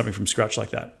 starting something from scratch like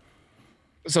that?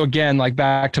 So again, like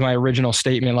back to my original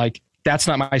statement, like that's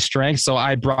not my strength. So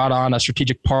I brought on a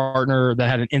strategic partner that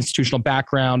had an institutional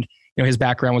background. His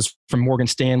background was from Morgan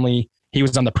Stanley. He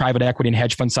was on the private equity and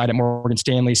hedge fund side at Morgan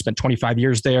Stanley, spent 25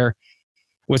 years there,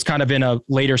 was kind of in a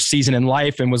later season in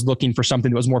life and was looking for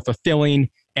something that was more fulfilling.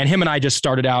 And him and I just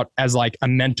started out as like a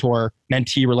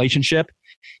mentor-mentee relationship.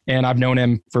 And I've known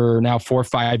him for now 4 or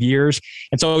 5 years.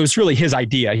 And so it was really his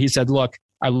idea. He said, look,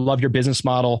 I love your business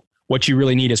model. What you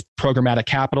really need is programmatic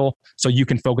capital so you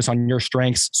can focus on your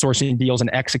strengths, sourcing deals and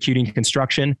executing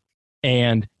construction.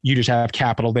 And you just have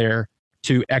capital there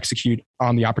to execute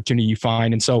on the opportunity you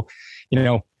find. And so,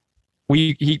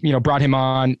 he brought him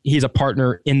on. He's a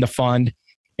partner in the fund.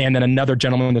 And then another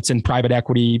gentleman that's in private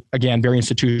equity, again, very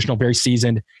institutional, very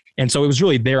seasoned. And so it was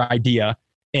really their idea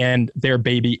and their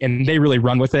baby, and they really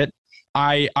run with it.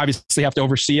 I obviously have to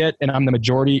oversee it, and I'm the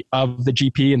majority of the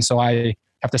GP. And so I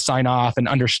have to sign off and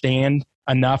understand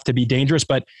enough to be dangerous.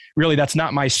 But really, that's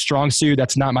not my strong suit.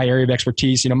 That's not my area of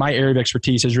expertise. My area of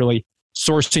expertise is really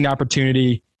sourcing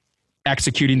opportunity,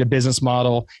 executing the business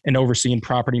model, and overseeing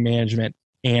property management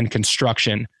and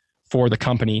construction for the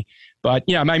company. But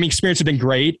my experience has been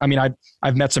great.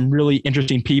 I've met some really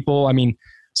interesting people.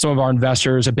 Some of our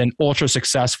investors have been ultra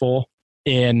successful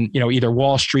in either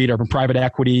Wall Street or in private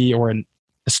equity or in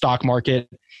the stock market,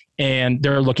 and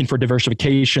they're looking for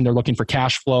diversification. They're looking for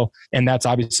cash flow, and that's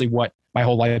obviously what my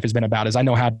whole life has been about. Is I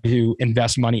know how to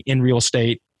invest money in real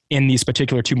estate in these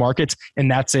particular two markets, and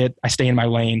that's it. I stay in my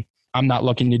lane. I'm not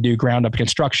looking to do ground up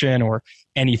construction or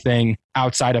anything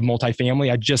outside of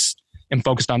multifamily. I just am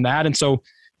focused on that. And so,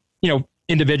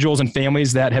 individuals and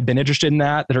families that have been interested in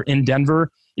that are in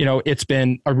Denver, it's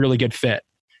been a really good fit.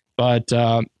 But,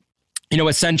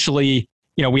 essentially,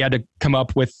 we had to come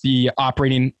up with the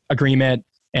operating agreement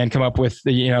and come up with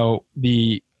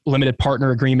the limited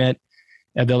partner agreement,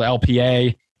 the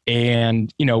LPA,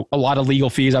 and, a lot of legal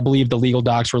fees. I believe the legal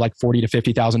docs were like $40,000 to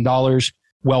 $50,000.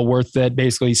 Well worth it.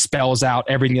 Basically spells out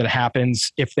everything that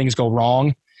happens if things go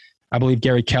wrong. I believe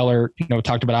Gary Keller,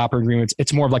 talked about operating agreements.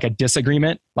 It's more of like a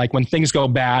disagreement. Like when things go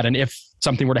bad and if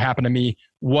something were to happen to me,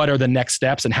 what are the next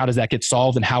steps and how does that get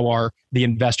solved and how are the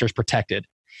investors protected?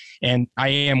 And I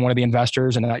am one of the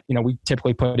investors, and we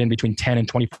typically put in between 10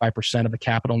 and 25% of the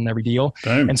capital in every deal.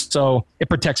 Damn. And so it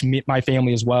protects my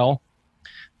family as well.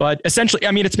 But essentially,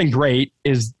 it's been great,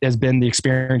 has been the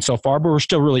experience so far, but we're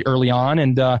still really early on.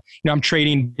 And, I'm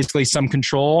trading basically some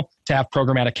control to have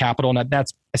programmatic capital. And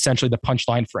that's essentially the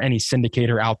punchline for any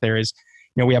syndicator out there is,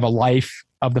 we have a life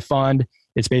of the fund.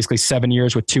 It's basically 7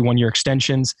 years with 2 1-year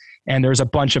extensions. And there's a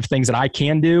bunch of things that I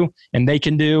can do and they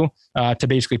can do to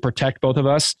basically protect both of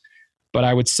us. But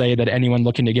I would say that anyone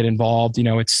looking to get involved,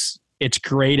 it's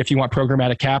great if you want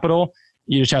programmatic capital.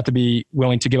 You just have to be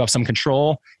willing to give up some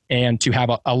control and to have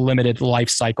a limited life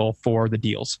cycle for the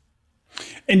deals.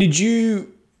 And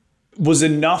was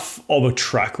enough of a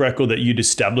track record that you'd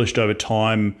established over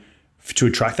time to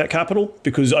attract that capital?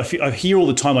 Because I hear all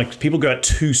the time, like people go out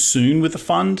too soon with the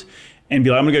fund and be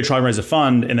like, I'm going to go try and raise a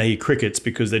fund, and they hear crickets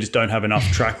because they just don't have enough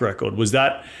track record. Was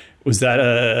that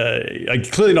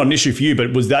clearly not an issue for you,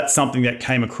 but was that something that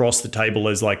came across the table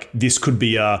as like, this could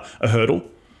be a hurdle?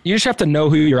 You just have to know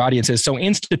who your audience is. So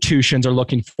institutions are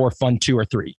looking for fund 2 or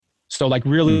 3. So like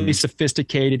really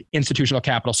sophisticated institutional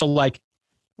capital. So like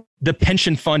the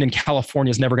pension fund in California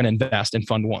is never going to invest in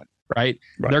fund 1, right?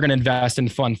 They're going to invest in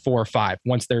fund 4 or 5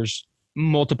 once there's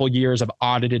multiple years of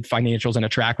audited financials and a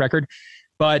track record.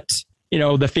 But,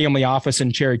 the family office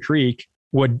in Cherry Creek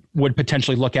would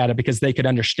potentially look at it because they could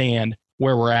understand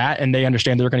where we're at and they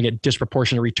understand they're going to get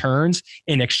disproportionate returns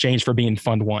in exchange for being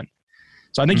fund 1.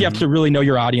 So I think you have to really know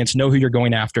your audience, know who you're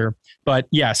going after. But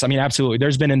yes, absolutely.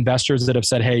 There's been investors that have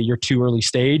said, hey, you're too early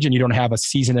stage and you don't have a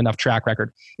seasoned enough track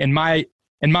record. In my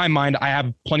mind, I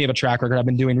have plenty of a track record. I've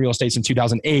been doing real estate since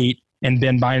 2008 and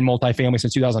been buying multifamily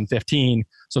since 2015.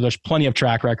 So there's plenty of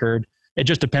track record. It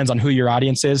just depends on who your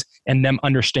audience is and them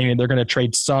understanding they're going to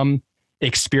trade some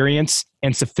experience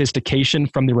and sophistication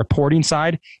from the reporting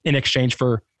side in exchange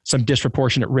for some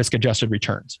disproportionate risk-adjusted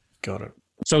returns. Got it.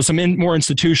 So some more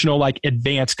institutional, like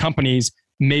advanced companies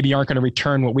maybe aren't going to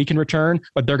return what we can return,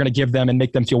 but they're going to give them and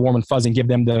make them feel warm and fuzzy and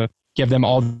give them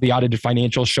all the audited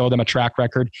financials, show them a track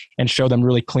record, and show them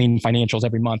really clean financials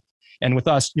every month. And with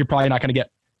us, you're probably not going to get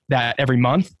that every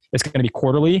month. It's going to be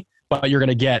quarterly, but you're going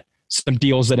to get some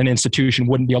deals that an institution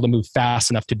wouldn't be able to move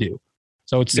fast enough to do.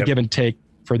 So it's a give and take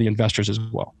for the investors as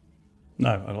well. No,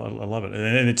 I love it,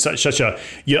 and it's such a.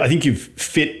 I think you've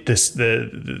fit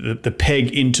the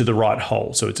peg into the right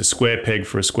hole. So it's a square peg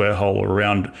for a square hole, or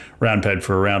a round peg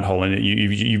for a round hole, and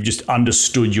you've just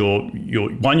understood your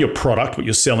product, what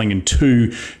you're selling, and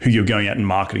two, who you're going out and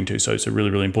marketing to. So it's really,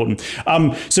 really important.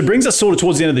 So it brings us sort of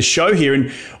towards the end of the show here,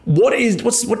 and what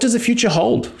does the future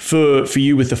hold for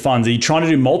you with the funds? Are you trying to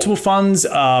do multiple funds?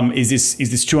 Is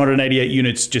this 288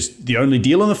 units just the only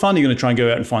deal on the fund? Are you going to try and go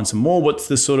out and find some more? What's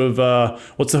the sort of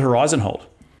what's the horizon hold?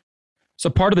 So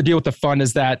part of the deal with the fund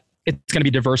is that it's going to be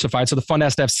diversified. So the fund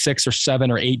has to have 6 or 7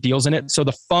 or 8 deals in it. So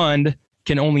the fund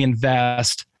can only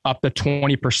invest up to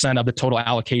 20% of the total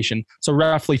allocation. So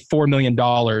roughly $4 million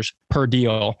per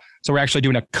deal. So we're actually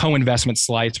doing a co-investment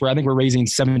slice where I think we're raising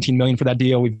 $17 million for that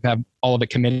deal. We have all of it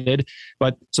committed,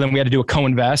 but so then we had to do a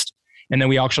co-invest. And then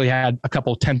we actually had a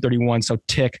couple 1031, so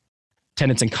TIC,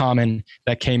 tenants in common,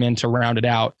 that came in to round it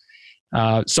out.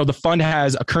 So the fund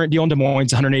has a current deal in Des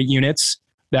Moines, 108 units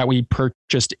that we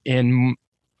purchased in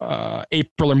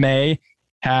April or May,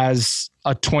 has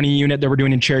a 20 unit that we're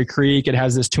doing in Cherry Creek. It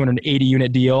has this 280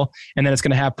 unit deal. And then it's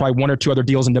going to have probably 1 or 2 other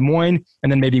deals in Des Moines,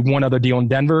 and then maybe 1 other deal in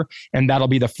Denver. And that'll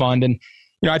be the fund. And,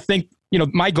 I think,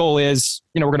 my goal is,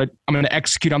 I'm going to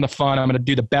execute on the fund. I'm going to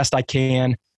do the best I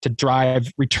can to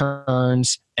drive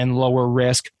returns and lower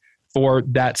risk for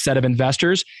that set of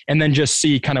investors, and then just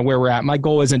see kind of where we're at. My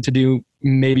goal isn't to do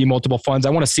maybe multiple funds. I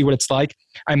want to see what it's like.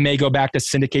 I may go back to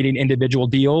syndicating individual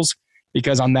deals,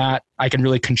 because on that, I can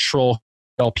really control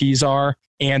who LPs are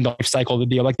and the life cycle of the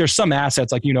deal. Like there's some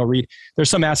assets, like, Reed, there's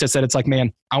some assets that it's like,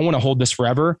 man, I want to hold this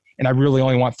forever, and I really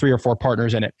only want 3 or 4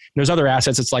 partners in it. There's other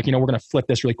assets, it's like, we're going to flip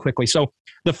this really quickly. So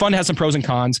the fund has some pros and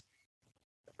cons.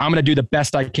 I'm going to do the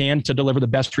best I can to deliver the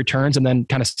best returns, and then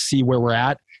kind of see where we're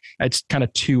at. It's kind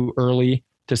of too early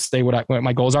to say what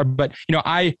my goals are, but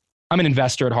I'm an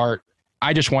investor at heart.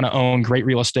 I just want to own great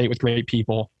real estate with great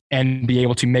people and be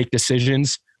able to make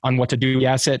decisions on what to do with the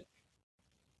asset,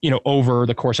 over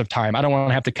the course of time. I don't want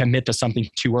to have to commit to something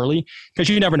too early, because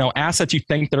you never know. Assets you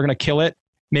think that are going to kill it,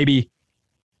 maybe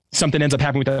something ends up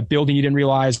happening with a building you didn't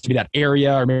realize, maybe that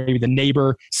area, or maybe the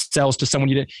neighbor sells to someone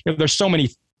you didn't. There's so many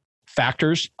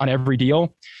factors on every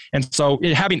deal, and so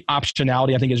having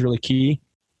optionality, I think, is really key.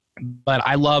 But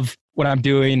I love what I'm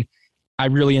doing. I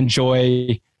really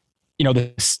enjoy,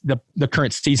 the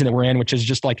current season that we're in, which is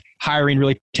just like hiring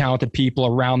really talented people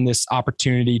around this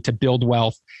opportunity to build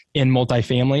wealth in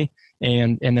multifamily,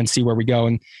 and then see where we go.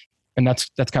 And that's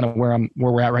kind of where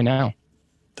we're at right now.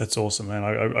 That's awesome, man.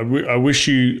 I wish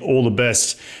you all the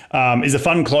best. Is the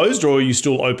fund closed, or are you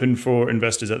still open for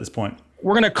investors at this point?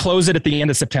 We're going to close it at the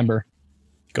end of September.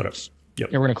 Got it.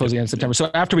 Yep. Yeah, we're going to close the end of September. So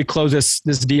after we close this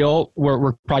deal,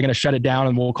 we're probably going to shut it down,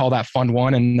 and we'll call that Fund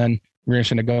 1, and then we're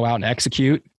just going to go out and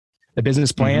execute the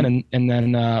business plan, and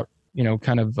then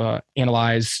kind of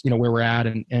analyze where we're at,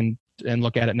 and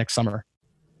look at it next summer.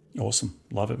 Awesome.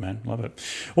 Love it, man. Love it.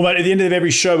 Well, mate, at the end of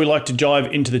every show, we like to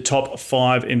dive into the top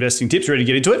 5 investing tips. Ready to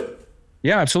get into it?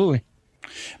 Yeah, absolutely.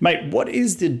 Mate, what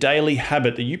is the daily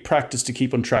habit that you practice to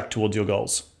keep on track towards your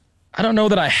goals? I don't know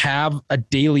that I have a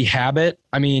daily habit.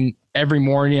 I mean, every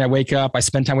morning I wake up, I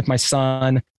spend time with my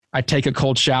son, I take a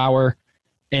cold shower,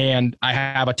 and I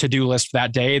have a to-do list for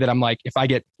that day that I'm like, if I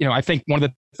get, I think one of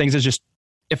the things is just,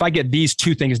 if I get these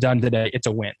 2 things done today, it's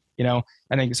a win. I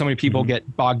think so many people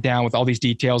get bogged down with all these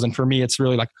details. And for me, it's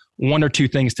really like 1 or 2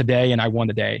 things today, and I won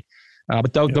the day.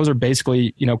 But those are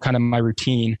basically, kind of my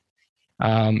routine.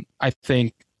 I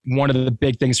think one of the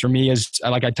big things for me is,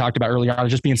 like I talked about earlier, I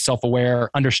was just being self-aware,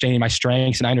 understanding my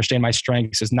strengths. And I understand my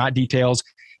strengths is not details,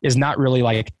 is not really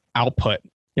like output.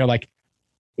 Like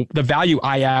the value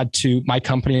I add to my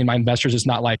company and my investors is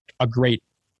not like a great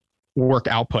work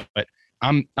output, but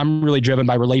I'm really driven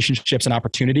by relationships and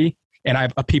opportunity. And I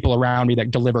have people around me that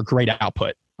deliver great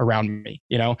output around me,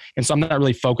 And so I'm not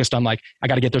really focused on like, I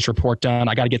got to get this report done.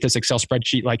 I got to get this Excel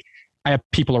spreadsheet. Like I have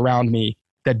people around me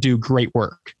that do great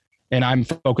work, and I'm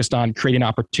focused on creating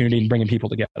opportunity and bringing people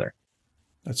together.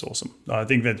 That's awesome. I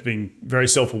think that being very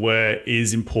self-aware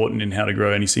is important in how to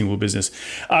grow any single business.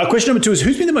 Question number 2 is,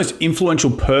 who's been the most influential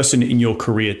person in your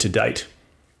career to date?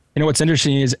 What's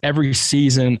interesting is every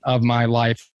season of my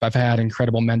life, I've had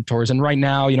incredible mentors. And right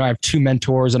now, I have 2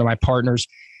 mentors that are my partners,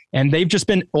 and they've just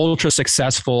been ultra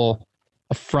successful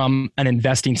from an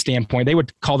investing standpoint. They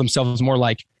would call themselves more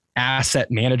like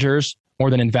asset managers more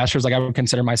than investors. Like I would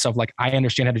consider myself like, I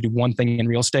understand how to do one thing in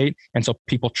real estate. And so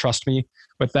people trust me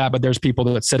with that. But there's people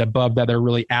that sit above that are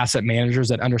really asset managers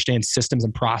that understand systems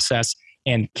and process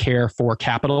and care for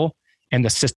capital and the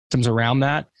systems around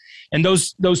that. And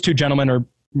those 2 gentlemen are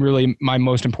really my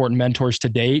most important mentors to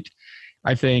date.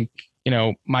 I think,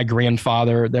 my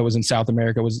grandfather that was in South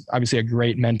America was obviously a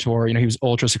great mentor. He was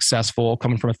ultra successful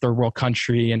coming from a third world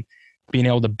country and being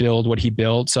able to build what he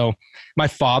built. So my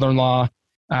father-in-law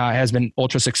has been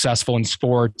ultra successful in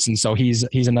sports. And so he's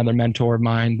another mentor of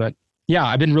mine. But yeah,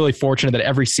 I've been really fortunate that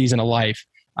every season of life,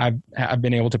 I've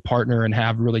been able to partner and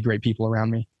have really great people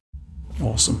around me.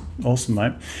 Awesome,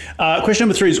 mate. Question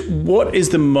number 3 is, what is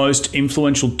the most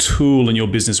influential tool in your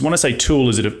business? When I say tool,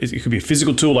 it could be a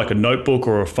physical tool like a notebook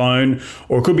or a phone,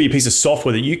 or it could be a piece of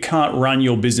software that you can't run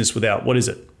your business without. What is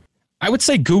it? I would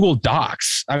say Google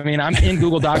Docs. I'm in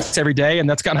Google Docs every day, and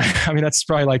that's that's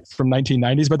probably like from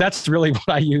 1990s, but that's really what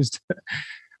I used.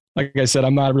 Like I said,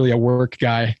 I'm not really a work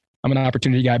guy. I'm an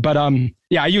opportunity guy, but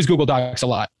I use Google Docs a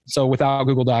lot. So without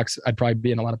Google Docs, I'd probably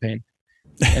be in a lot of pain.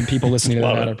 And people listening to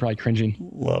that are probably cringing.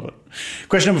 Love it.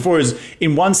 Question number 4 is,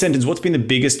 in one sentence, what's been the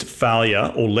biggest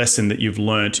failure or lesson that you've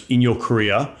learned in your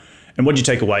career? And what did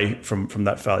you take away from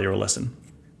that failure or lesson?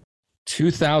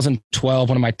 2012,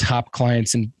 one of my top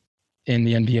clients in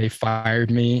the NBA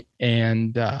fired me.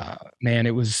 And man,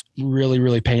 it was really,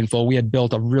 really painful. We had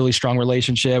built a really strong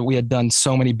relationship. We had done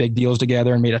so many big deals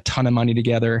together and made a ton of money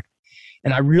together.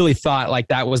 And I really thought like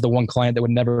that was the one client that would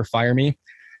never fire me.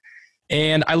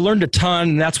 And I learned a ton.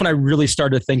 And that's when I really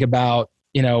started to think about,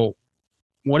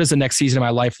 what does the next season of my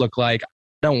life look like? I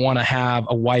don't want to have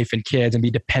a wife and kids and be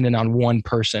dependent on one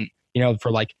person, for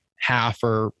like half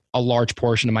or a large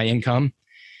portion of my income.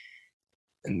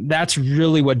 And that's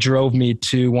really what drove me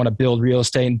to want to build real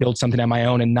estate and build something on my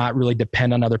own and not really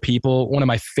depend on other people. One of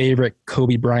my favorite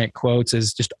Kobe Bryant quotes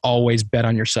is just always bet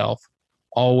on yourself.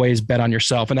 Always bet on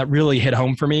yourself. And that really hit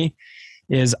home for me.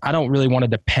 Is I don't really want to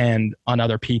depend on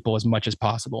other people as much as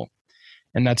possible.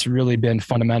 And that's really been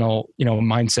fundamental,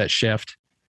 mindset shift.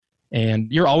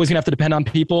 And you're always going to have to depend on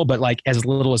people, but like as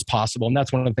little as possible. And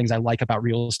that's one of the things I like about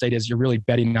real estate is you're really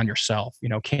betting on yourself.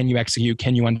 Can you execute?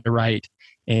 Can you underwrite?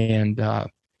 And, a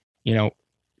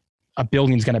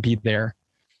building's going to be there.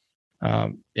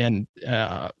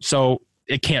 So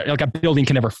it can't, like a building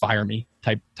can never fire me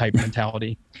type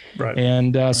mentality. Right.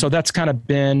 And so that's kind of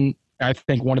been, I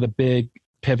think, one of the big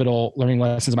pivotal learning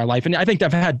lessons of my life. And I think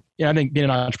I've had, I think being an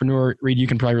entrepreneur, Reed, you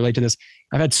can probably relate to this.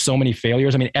 I've had so many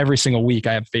failures. Every single week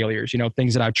I have failures,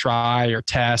 things that I try or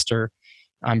test or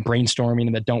I'm brainstorming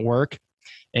and that don't work.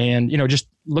 And, just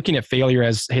looking at failure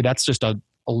as, hey, that's just a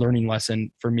learning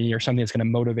lesson for me or something that's going to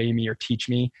motivate me or teach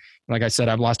me. Like I said,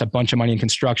 I've lost a bunch of money in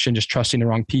construction, just trusting the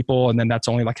wrong people. And then that's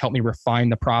only like helped me refine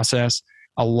the process.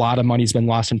 A lot of money's been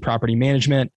lost in property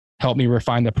management, helped me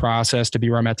refine the process to be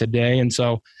where I'm at today. And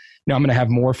so, I'm going to have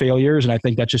more failures. And I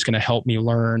think that's just going to help me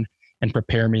learn and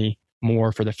prepare me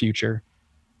more for the future.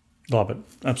 Love it.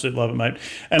 Absolutely love it, mate.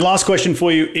 And last question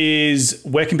for you is,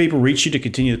 where can people reach you to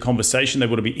continue the conversation? They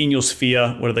want to be in your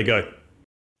sphere. Where do they go?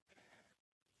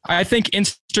 I think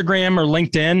Instagram or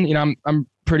LinkedIn. I'm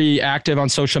pretty active on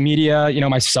social media.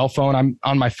 My cell phone, I'm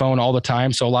on my phone all the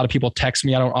time. So a lot of people text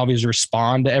me. I don't always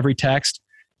respond to every text.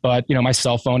 But, my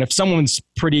cell phone, if someone's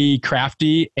pretty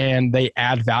crafty and they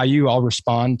add value, I'll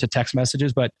respond to text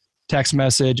messages. But text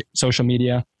message, social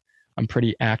media, I'm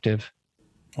pretty active.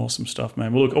 Awesome stuff,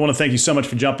 man. Well, look, I want to thank you so much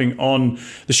for jumping on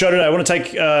the show today. I want to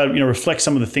take, reflect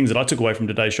some of the things that I took away from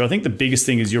today's show. I think the biggest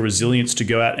thing is your resilience to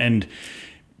go out and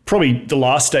probably the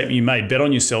last statement you made, bet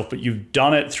on yourself, but you've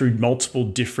done it through multiple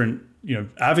different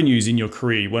avenues in your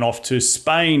career. You went off to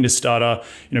Spain to start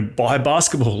buy a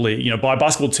basketball league, buy a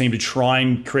basketball team to try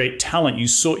and create talent.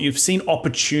 You've seen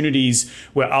opportunities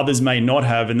where others may not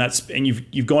have, and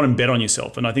you've gone and bet on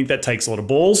yourself. And I think that takes a lot of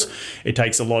balls. It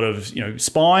takes a lot of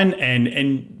spine,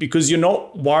 and because you're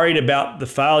not worried about the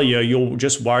failure, you're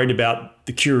just worried about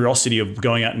the curiosity of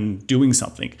going out and doing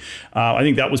something. I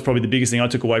think that was probably the biggest thing I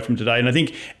took away from today. And I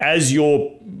think as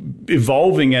you're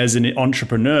evolving as an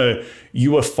entrepreneur,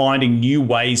 you are finding new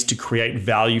ways to create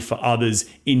value for others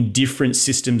in different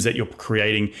systems that you're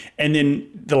creating. And then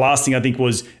the last thing I think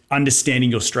was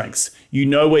understanding your strengths. You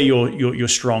know where you're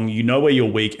strong, you know where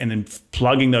you're weak, and then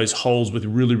plugging those holes with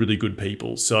really, really good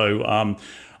people. So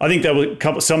I think that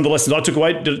were some of the lessons I took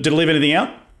away. Did I leave anything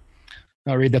out?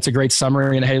 No, Reed, that's a great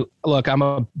summary. And hey, look, I'm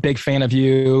a big fan of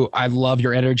you. I love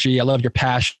your energy. I love your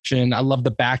passion. I love the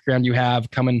background you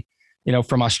have coming,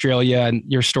 from Australia and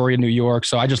your story in New York.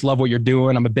 So I just love what you're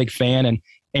doing. I'm a big fan, and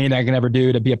anything I can ever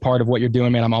do to be a part of what you're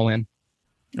doing, man, I'm all in.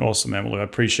 Awesome, man. Well, I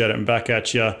appreciate it. And back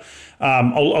at you.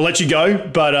 I'll let you go,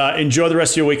 but enjoy the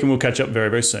rest of your week, and we'll catch up very,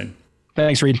 very soon.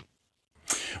 Thanks, Reed.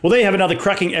 Well, there you have another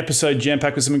cracking episode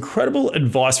jam-packed with some incredible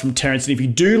advice from Terence. And if you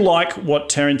do like what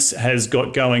Terence has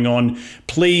got going on,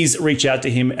 please reach out to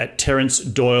him at Terence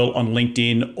Doyle on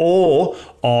LinkedIn or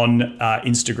on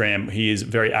Instagram. He is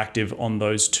very active on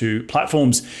those two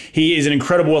platforms. He is an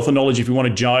incredible wealth of knowledge if you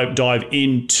want to dive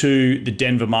into the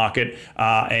Denver market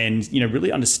and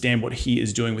really understand what he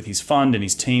is doing with his fund and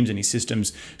his teams and his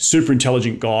systems. Super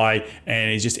intelligent guy,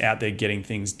 and he's just out there getting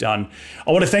things done.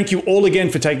 I want to thank you all again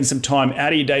for taking some time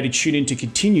out of your day to tune in to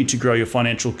continue to grow your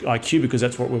financial IQ, because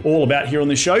that's what we're all about here on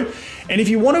this show. And if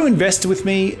you want to invest with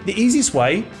me, the easiest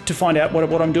way to find out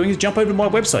what I'm doing is jump over to my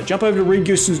website. Jump over to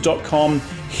reedgoosens.com,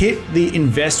 hit the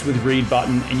Invest with Reed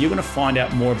button, and you're going to find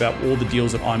out more about all the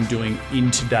deals that I'm doing in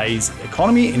today's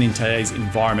economy and in today's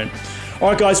environment. All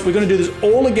right, guys, we're going to do this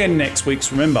all again next week.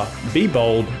 So remember, be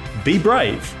bold, be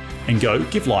brave, and go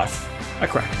give life a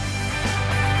crack.